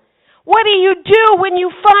signal. What do you do when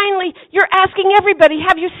you're asking everybody,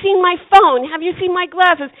 "Have you seen my phone? Have you seen my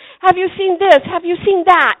glasses? Have you seen this? Have you seen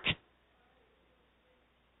that?"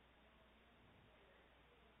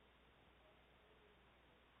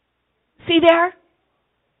 See there?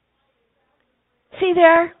 See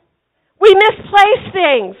there? We misplace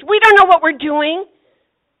things. We don't know what we're doing.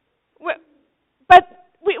 But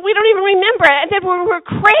we don't even remember it. And then we're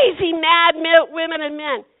crazy, mad women and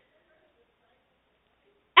men.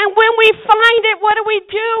 And when we find it, what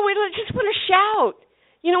do? We just want to shout.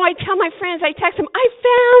 You know, I tell my friends, I text them, "I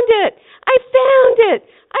found it! I found it!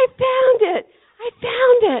 I found it! I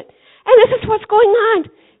found it!" And this is what's going on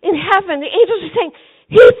in heaven. The angels are saying,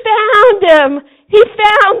 "He found them! He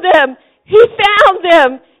found them! He found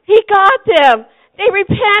them! He got them! They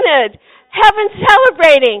repented!" Heaven's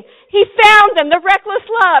celebrating. He found them, the reckless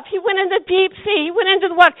love. He went in the deep sea. He went into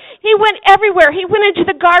the water. He went everywhere. He went into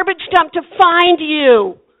the garbage dump to find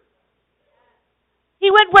you. He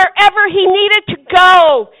went wherever he needed to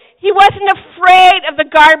go. He wasn't afraid of the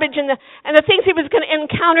garbage and the things he was going to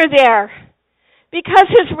encounter there, because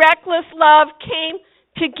his reckless love came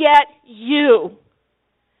to get you,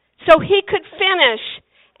 so he could finish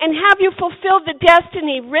and have you fulfill the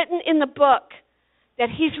destiny written in the book that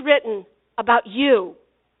he's written about you.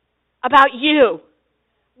 About you.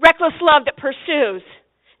 Reckless love that pursues.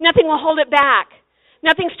 Nothing will hold it back.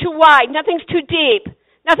 Nothing's too wide. Nothing's too deep.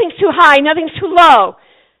 Nothing's too high. Nothing's too low.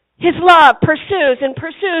 His love pursues and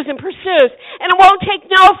pursues and pursues. And it won't take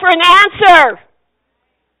no for an answer.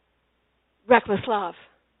 Reckless love.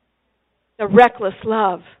 The reckless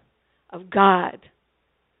love of God.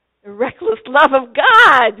 The reckless love of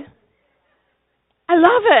God. I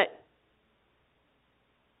love it.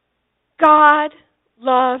 God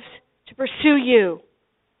loves to pursue you.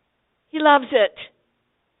 He loves it.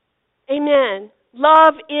 Amen.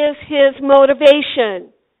 Love is his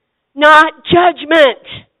motivation, not judgment.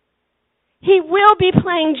 He will be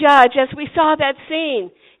playing judge, as we saw that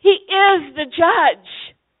scene. He is the judge.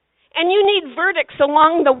 And you need verdicts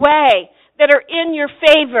along the way that are in your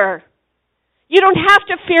favor. You don't have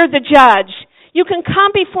to fear the judge. You can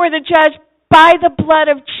come before the judge by the blood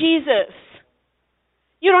of Jesus.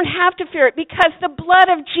 You don't have to fear it, because the blood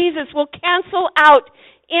of Jesus will cancel out,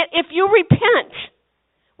 if you repent,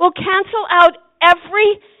 will cancel out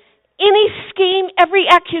any scheme, every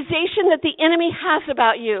accusation that the enemy has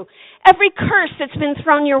about you, every curse that's been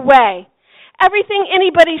thrown your way, everything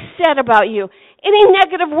anybody said about you, any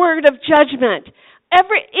negative word of judgment,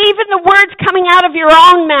 even the words coming out of your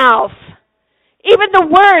own mouth. Even the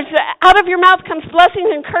words, out of your mouth comes blessings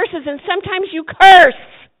and curses, and sometimes you curse.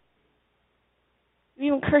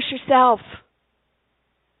 You even curse yourself.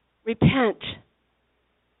 Repent.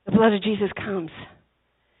 The blood of Jesus comes.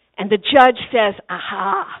 And the judge says,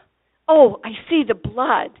 aha, oh, I see the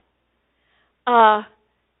blood.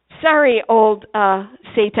 Sorry, old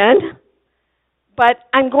Satan, but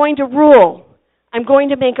I'm going to rule. I'm going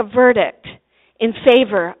to make a verdict in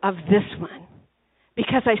favor of this one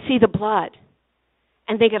because I see the blood.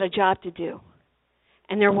 And they got a job to do.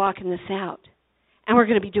 And they're walking this out. And we're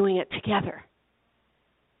going to be doing it together.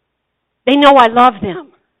 They know I love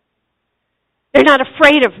them. They're not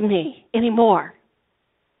afraid of me anymore.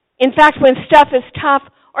 In fact, when stuff is tough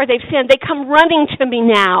or they've sinned, they come running to me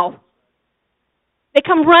now. They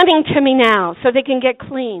come running to me now so they can get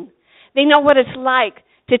clean. They know what it's like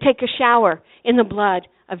to take a shower in the blood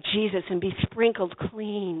of Jesus and be sprinkled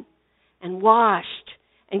clean and washed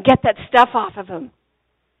and get that stuff off of them.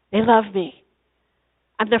 They love me.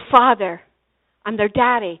 I'm their father. I'm their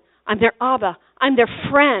daddy. I'm their Abba. I'm their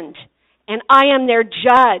friend. And I am their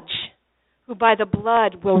judge who by the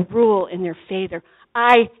blood will rule in their favor.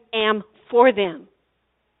 I am for them.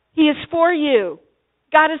 He is for you.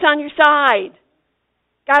 God is on your side.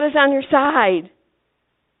 God is on your side.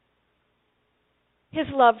 His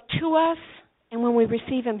love to us, and when we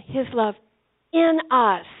receive Him, His love in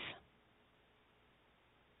us.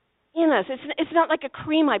 In us. It's not like a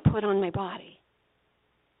cream I put on my body.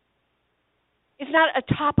 It's not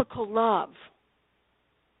a topical love.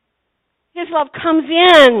 His love comes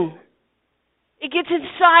in. It gets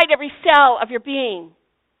inside every cell of your being,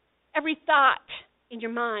 every thought in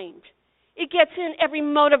your mind. It gets in every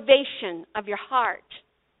motivation of your heart.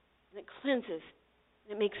 And it cleanses.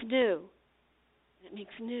 And it makes new. And it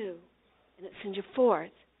makes new. And it sends you forth.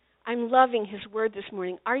 I'm loving His Word this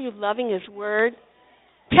morning. Are you loving His Word?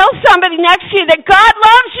 Tell somebody next to you that God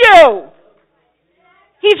loves you.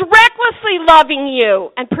 He's recklessly loving you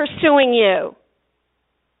and pursuing you.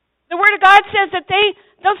 The Word of God says that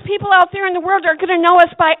those people out there in the world are going to know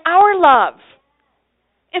us by our love.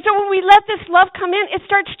 And so when we let this love come in, it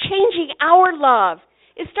starts changing our love.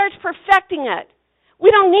 It starts perfecting it.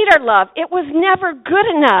 We don't need our love. It was never good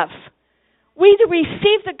enough. We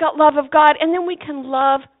receive the love of God, and then we can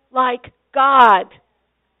love like God.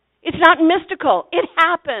 It's not mystical. It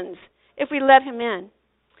happens if we let Him in.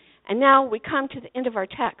 And now we come to the end of our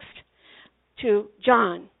text, to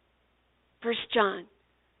John, 1 John,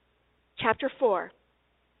 chapter 4.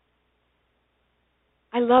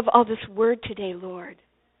 I love all this word today, Lord.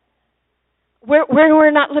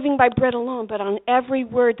 We're not living by bread alone, but on every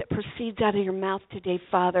word that proceeds out of your mouth today,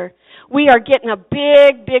 Father. We are getting a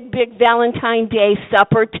big, big, big Valentine's Day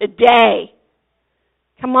supper today.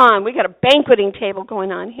 Come on, we got a banqueting table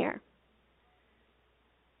going on here.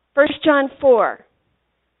 1 John 4,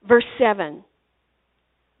 verse 7.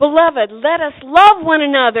 Beloved, let us love one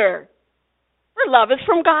another, for love is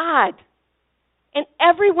from God. And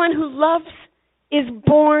everyone who loves is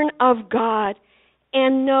born of God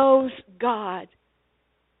and knows God.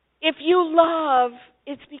 If you love,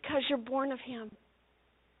 it's because you're born of Him.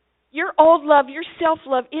 Your old love, your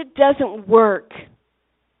self-love, it doesn't work.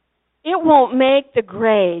 It won't make the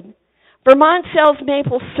grade. Vermont sells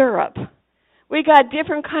maple syrup. We got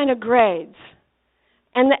different kind of grades.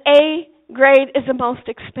 And the A grade is the most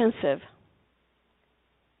expensive.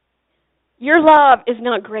 Your love is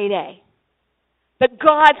not grade A. But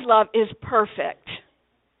God's love is perfect.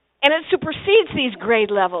 And it supersedes these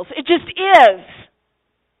grade levels. It just is.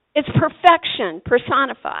 It's perfection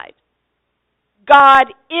personified. God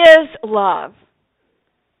is love.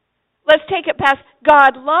 Let's take it past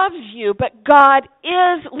God loves you, but God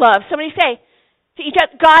is love. Somebody say to each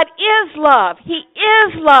other, God is love. He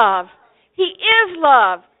is love. He is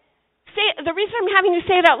love. The reason I'm having you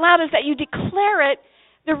say it out loud is that you declare it.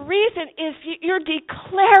 The reason is you're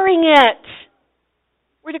declaring it.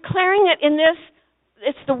 We're declaring it in this.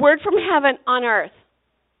 It's the word from heaven on earth.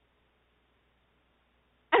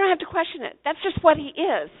 I don't have to question it. That's just what He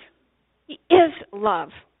is. He is love.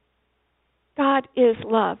 God is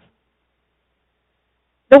love.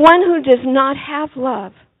 The one who does not have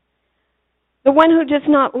love, the one who does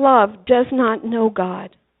not love, does not know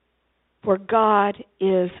God, for God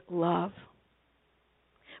is love.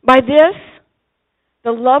 By this,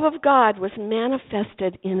 the love of God was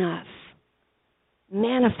manifested in us.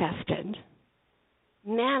 Manifested.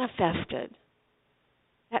 Manifested.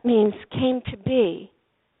 That means came to be.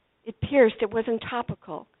 It pierced. It wasn't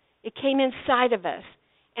topical. It came inside of us,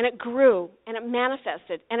 and it grew, and it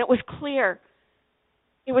manifested, and it was clear.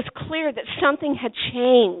 It was clear that something had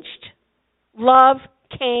changed. Love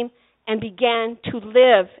came and began to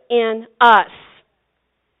live in us.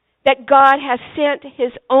 That God has sent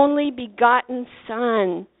His only begotten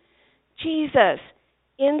Son, Jesus,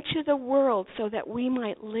 into the world so that we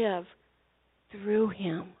might live through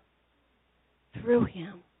Him. Through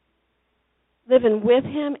Him. Living with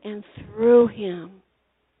Him and through Him.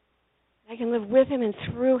 I can live with Him and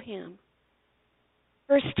through Him.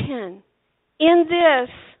 Verse 10. In this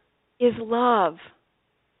is love.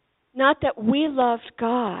 Not that we loved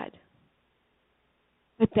God,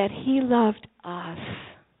 but that He loved us.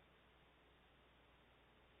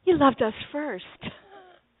 He loved us first.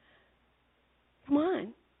 Come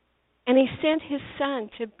on. And He sent His Son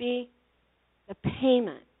to be the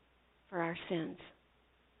payment for our sins.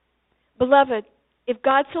 Beloved, if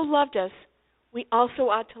God so loved us, we also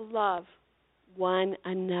ought to love one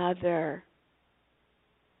another.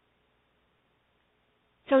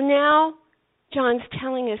 So now, John's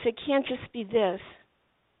telling us it can't just be this.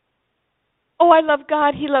 Oh, I love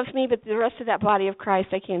God, He loves me, but the rest of that body of Christ,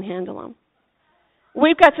 I can't handle them.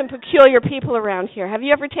 We've got some peculiar people around here. Have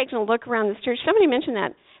you ever taken a look around this church? Somebody mentioned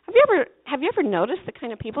that. Have you ever noticed the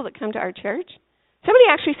kind of people that come to our church? Somebody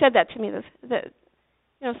actually said that to me.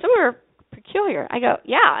 Some are peculiar. I go,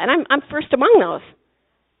 yeah, and I'm first among those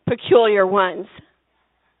peculiar ones.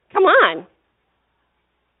 Come on.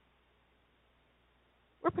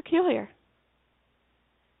 We're peculiar.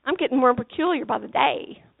 I'm getting more peculiar by the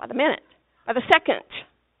day, by the minute, by the second.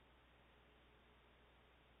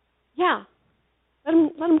 Yeah. Let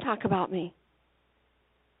them talk about me.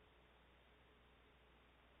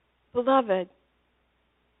 Beloved,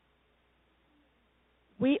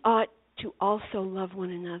 we ought to also love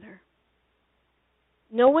one another.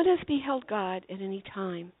 No one has beheld God at any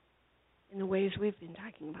time in the ways we've been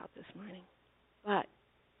talking about this morning. But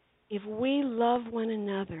if we love one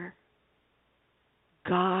another,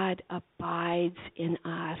 God abides in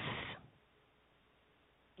us.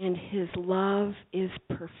 And His love is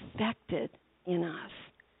perfected in us.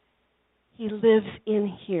 He lives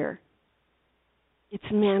in here. It's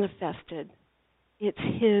manifested. It's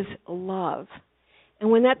His love. And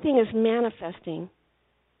when that thing is manifesting,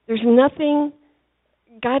 there's nothing,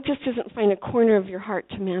 God just doesn't find a corner of your heart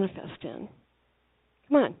to manifest in.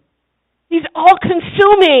 Come on. He's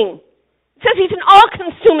all-consuming. It says He's an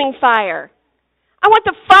all-consuming fire. I want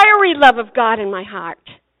the fiery love of God in my heart.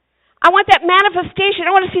 I want that manifestation.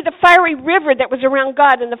 I want to see the fiery river that was around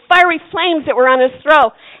God and the fiery flames that were on His throne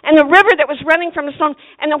and the river that was running from His throne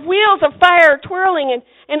and the wheels of fire twirling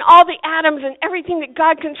and all the atoms and everything that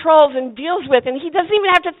God controls and deals with. And He doesn't even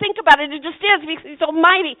have to think about it. It just is because He's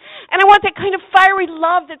almighty. And I want that kind of fiery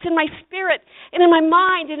love that's in my spirit and in my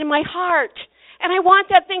mind and in my heart. And I want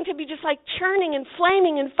that thing to be just like churning and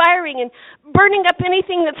flaming and firing and burning up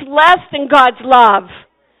anything that's less than God's love.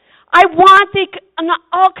 I want the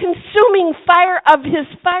all-consuming fire of His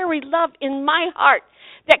fiery love in my heart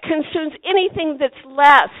that consumes anything that's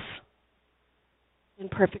less than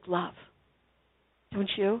perfect love. Don't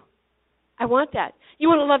you? I want that. You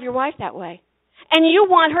want to love your wife that way. And you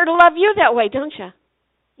want her to love you that way, don't you?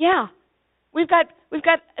 Yeah. We've got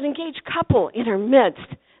an engaged couple in our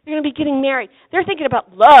midst. They're going to be getting married. They're thinking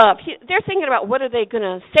about love. They're thinking about what are they going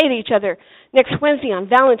to say to each other next Wednesday on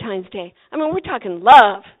Valentine's Day. I mean, we're talking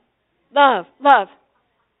love. Love, love.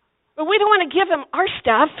 But we don't want to give them our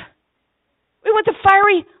stuff. We want the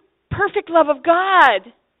fiery, perfect love of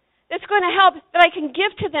God that's going to help, that I can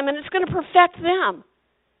give to them, and it's going to perfect them.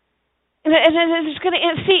 And it's going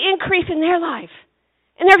to see increase in their life.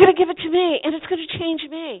 And they're going to give it to me, and it's going to change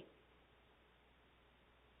me.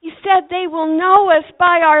 He said they will know us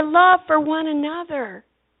by our love for one another.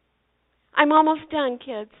 I'm almost done,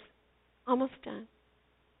 kids. Almost done.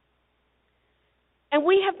 And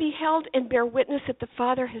we have beheld and bear witness that the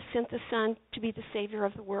Father has sent the Son to be the Savior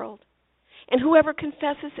of the world. And whoever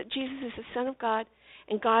confesses that Jesus is the Son of God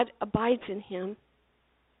and God abides in Him,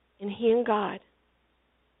 and He in God.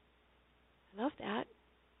 I love that.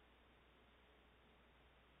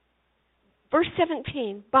 Verse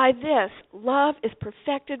 17, by this, love is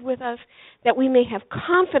perfected with us, that we may have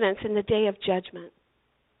confidence in the day of judgment.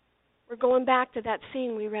 We're going back to that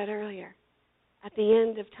scene we read earlier. At the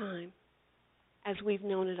end of time, as we've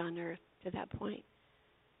known it on earth to that point,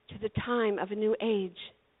 to the time of a new age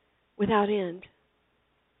without end.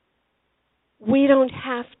 We don't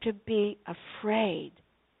have to be afraid.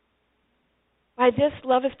 By this,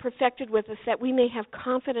 love is perfected with us, that we may have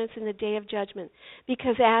confidence in the day of judgment.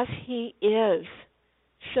 Because as He is,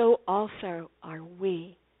 so also are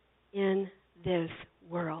we in this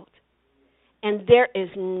world. And there is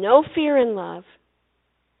no fear in love,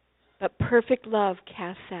 but perfect love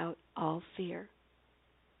casts out all fear.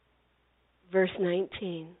 Verse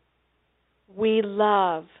 19. We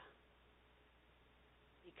love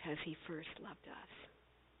because He first loved us.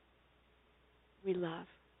 We love.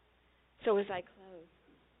 So as I close,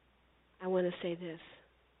 I want to say this.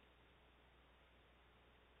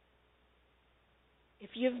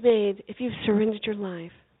 If you've surrendered your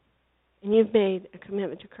life and you've made a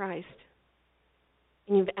commitment to Christ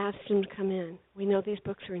and you've asked Him to come in, we know these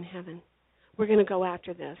books are in heaven. We're going to go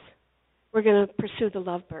after this. We're going to pursue the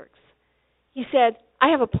love books. He said, I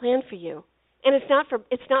have a plan for you. And it's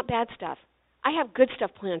not bad stuff. I have good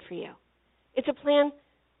stuff planned for you. It's a plan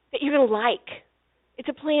that you're going to like. It's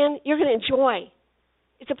a plan you're going to enjoy.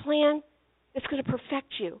 It's a plan that's going to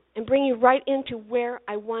perfect you and bring you right into where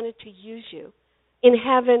I wanted to use you. In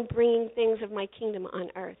heaven, bringing things of my kingdom on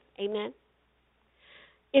earth. Amen?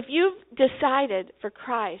 If you've decided for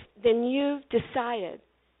Christ, then you've decided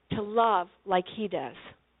to love like He does.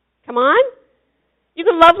 Come on? You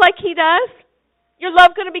can love like He does? Your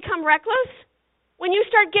love going to become reckless? When you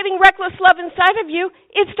start getting reckless love inside of you,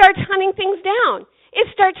 it starts hunting things down. It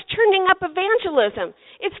starts turning up evangelism.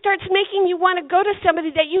 It starts making you want to go to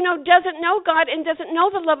somebody that you know doesn't know God and doesn't know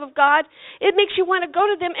the love of God. It makes you want to go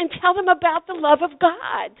to them and tell them about the love of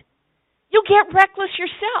God. You'll get reckless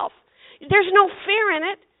yourself. There's no fear in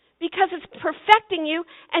it because it's perfecting you,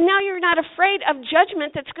 and now you're not afraid of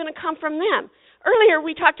judgment that's going to come from them. Earlier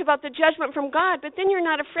we talked about the judgment from God, but then you're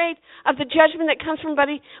not afraid of the judgment that comes from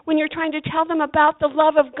somebody when you're trying to tell them about the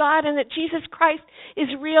love of God and that Jesus Christ is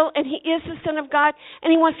real and He is the Son of God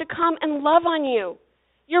and He wants to come and love on you.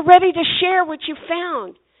 You're ready to share what you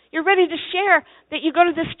found. You're ready to share that you go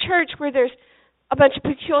to this church where there's a bunch of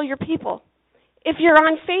peculiar people. If you're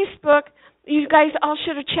on Facebook, you guys all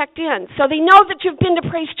should have checked in. So they know that you've been to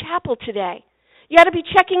Praise Chapel today. You ought to be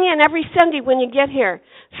checking in every Sunday when you get here.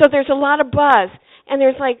 So there's a lot of buzz. And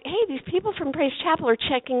there's like, hey, these people from Praise Chapel are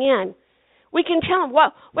checking in. We can tell them,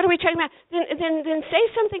 what are we talking about? Then say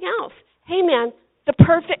something else. Hey, man,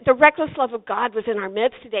 the reckless love of God was in our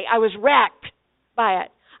midst today. I was wrecked by it.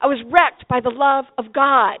 I was wrecked by the love of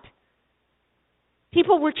God.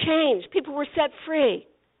 People were changed. People were set free.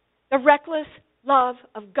 The reckless love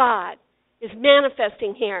of God is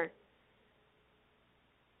manifesting here.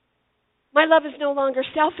 My love is no longer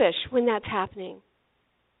selfish when that's happening.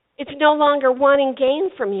 It's no longer wanting gain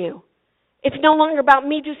from you. It's no longer about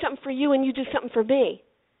me do something for you and you do something for me.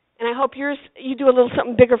 And I hope you do a little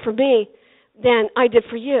something bigger for me than I did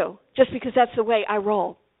for you, just because that's the way I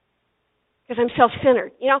roll. Because I'm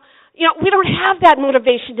self-centered. You know, we don't have that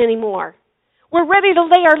motivation anymore. We're ready to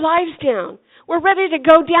lay our lives down. We're ready to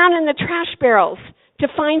go down in the trash barrels to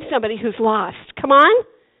find somebody who's lost. Come on?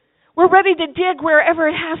 We're ready to dig wherever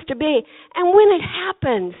it has to be. And when it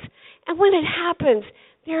happens,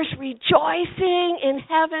 there's rejoicing in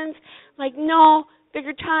heavens like no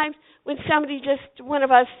bigger times when one of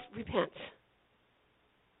us repents.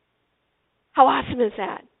 How awesome is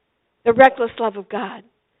that? The reckless love of God.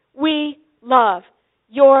 We love.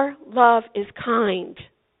 Your love is kind.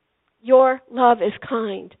 Your love is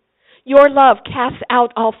kind. Your love casts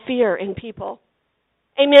out all fear in people.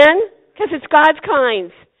 Amen? Because it's God's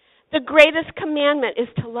kind. The greatest commandment is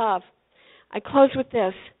to love. I close with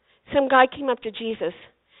this. Some guy came up to Jesus,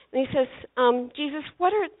 and he says, Jesus,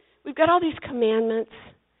 we've got all these commandments.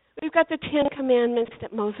 We've got the 10 commandments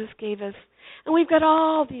that Moses gave us, and we've got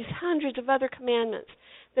all these hundreds of other commandments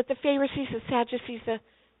that the Pharisees, the Sadducees,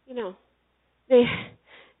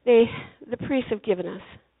 the priests have given us.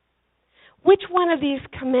 Which one of these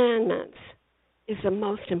commandments is the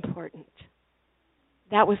most important?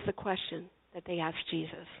 That was the question that they asked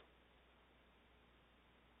Jesus.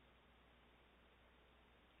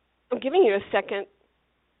 I'm giving you a second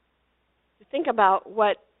to think about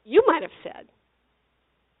what you might have said.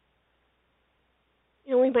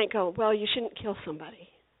 We might go, well, you shouldn't kill somebody.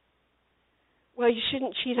 Well, you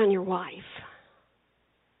shouldn't cheat on your wife.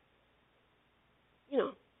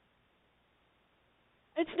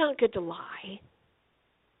 It's not good to lie.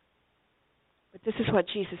 But this is what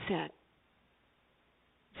Jesus said.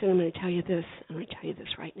 He said, I'm going to tell you this. I'm going to tell you this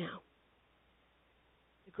right now.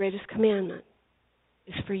 The greatest commandment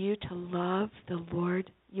is for you to love the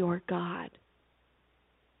Lord your God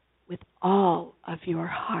with all of your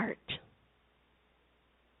heart,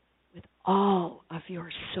 with all of your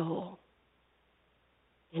soul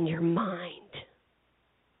and your mind,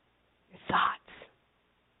 your thoughts,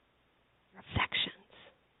 your affections,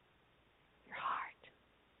 your heart.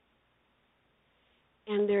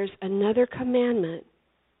 And there's another commandment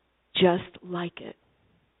just like it.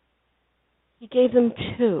 He gave them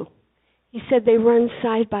two. He said they run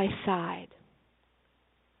side by side.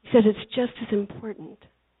 He said it's just as important,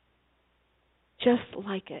 just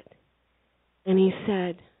like it. And he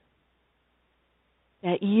said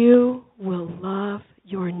that you will love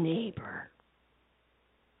your neighbor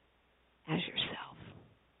as yourself.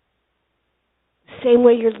 The same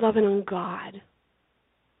way you're loving on God,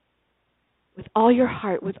 with all your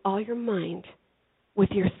heart, with all your mind,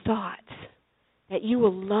 with your thoughts, that you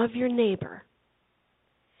will love your neighbor.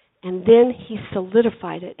 And then he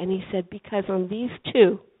solidified it, and he said, because on these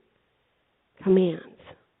two commands,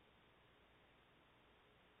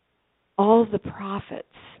 all the prophets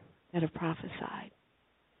that have prophesied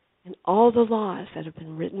and all the laws that have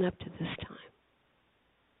been written up to this time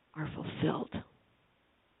are fulfilled.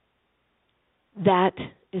 That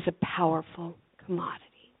is a powerful commodity.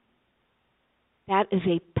 That is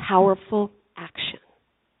a powerful action.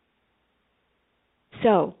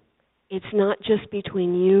 So, it's not just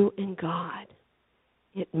between you and God.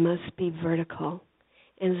 It must be vertical.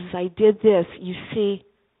 And as I did this, you see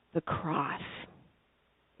the cross.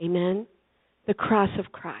 Amen? The cross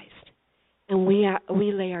of Christ. And we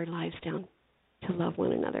lay our lives down to love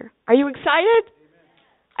one another. Are you excited? Amen.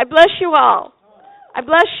 I bless you all. I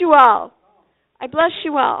bless you all. I bless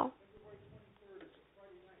you all.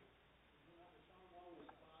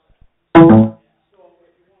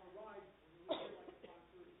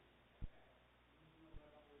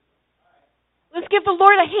 Let's give the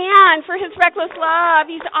Lord a hand for his reckless love.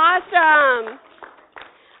 He's awesome.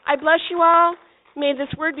 I bless you all. May this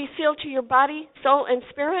word be sealed to your body, soul, and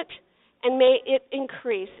spirit, and may it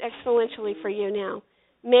increase exponentially for you now.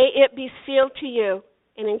 May it be sealed to you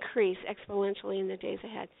and increase exponentially in the days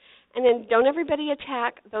ahead. And then don't everybody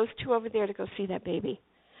attack those two over there to go see that baby.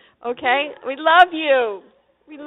 Okay? We love you.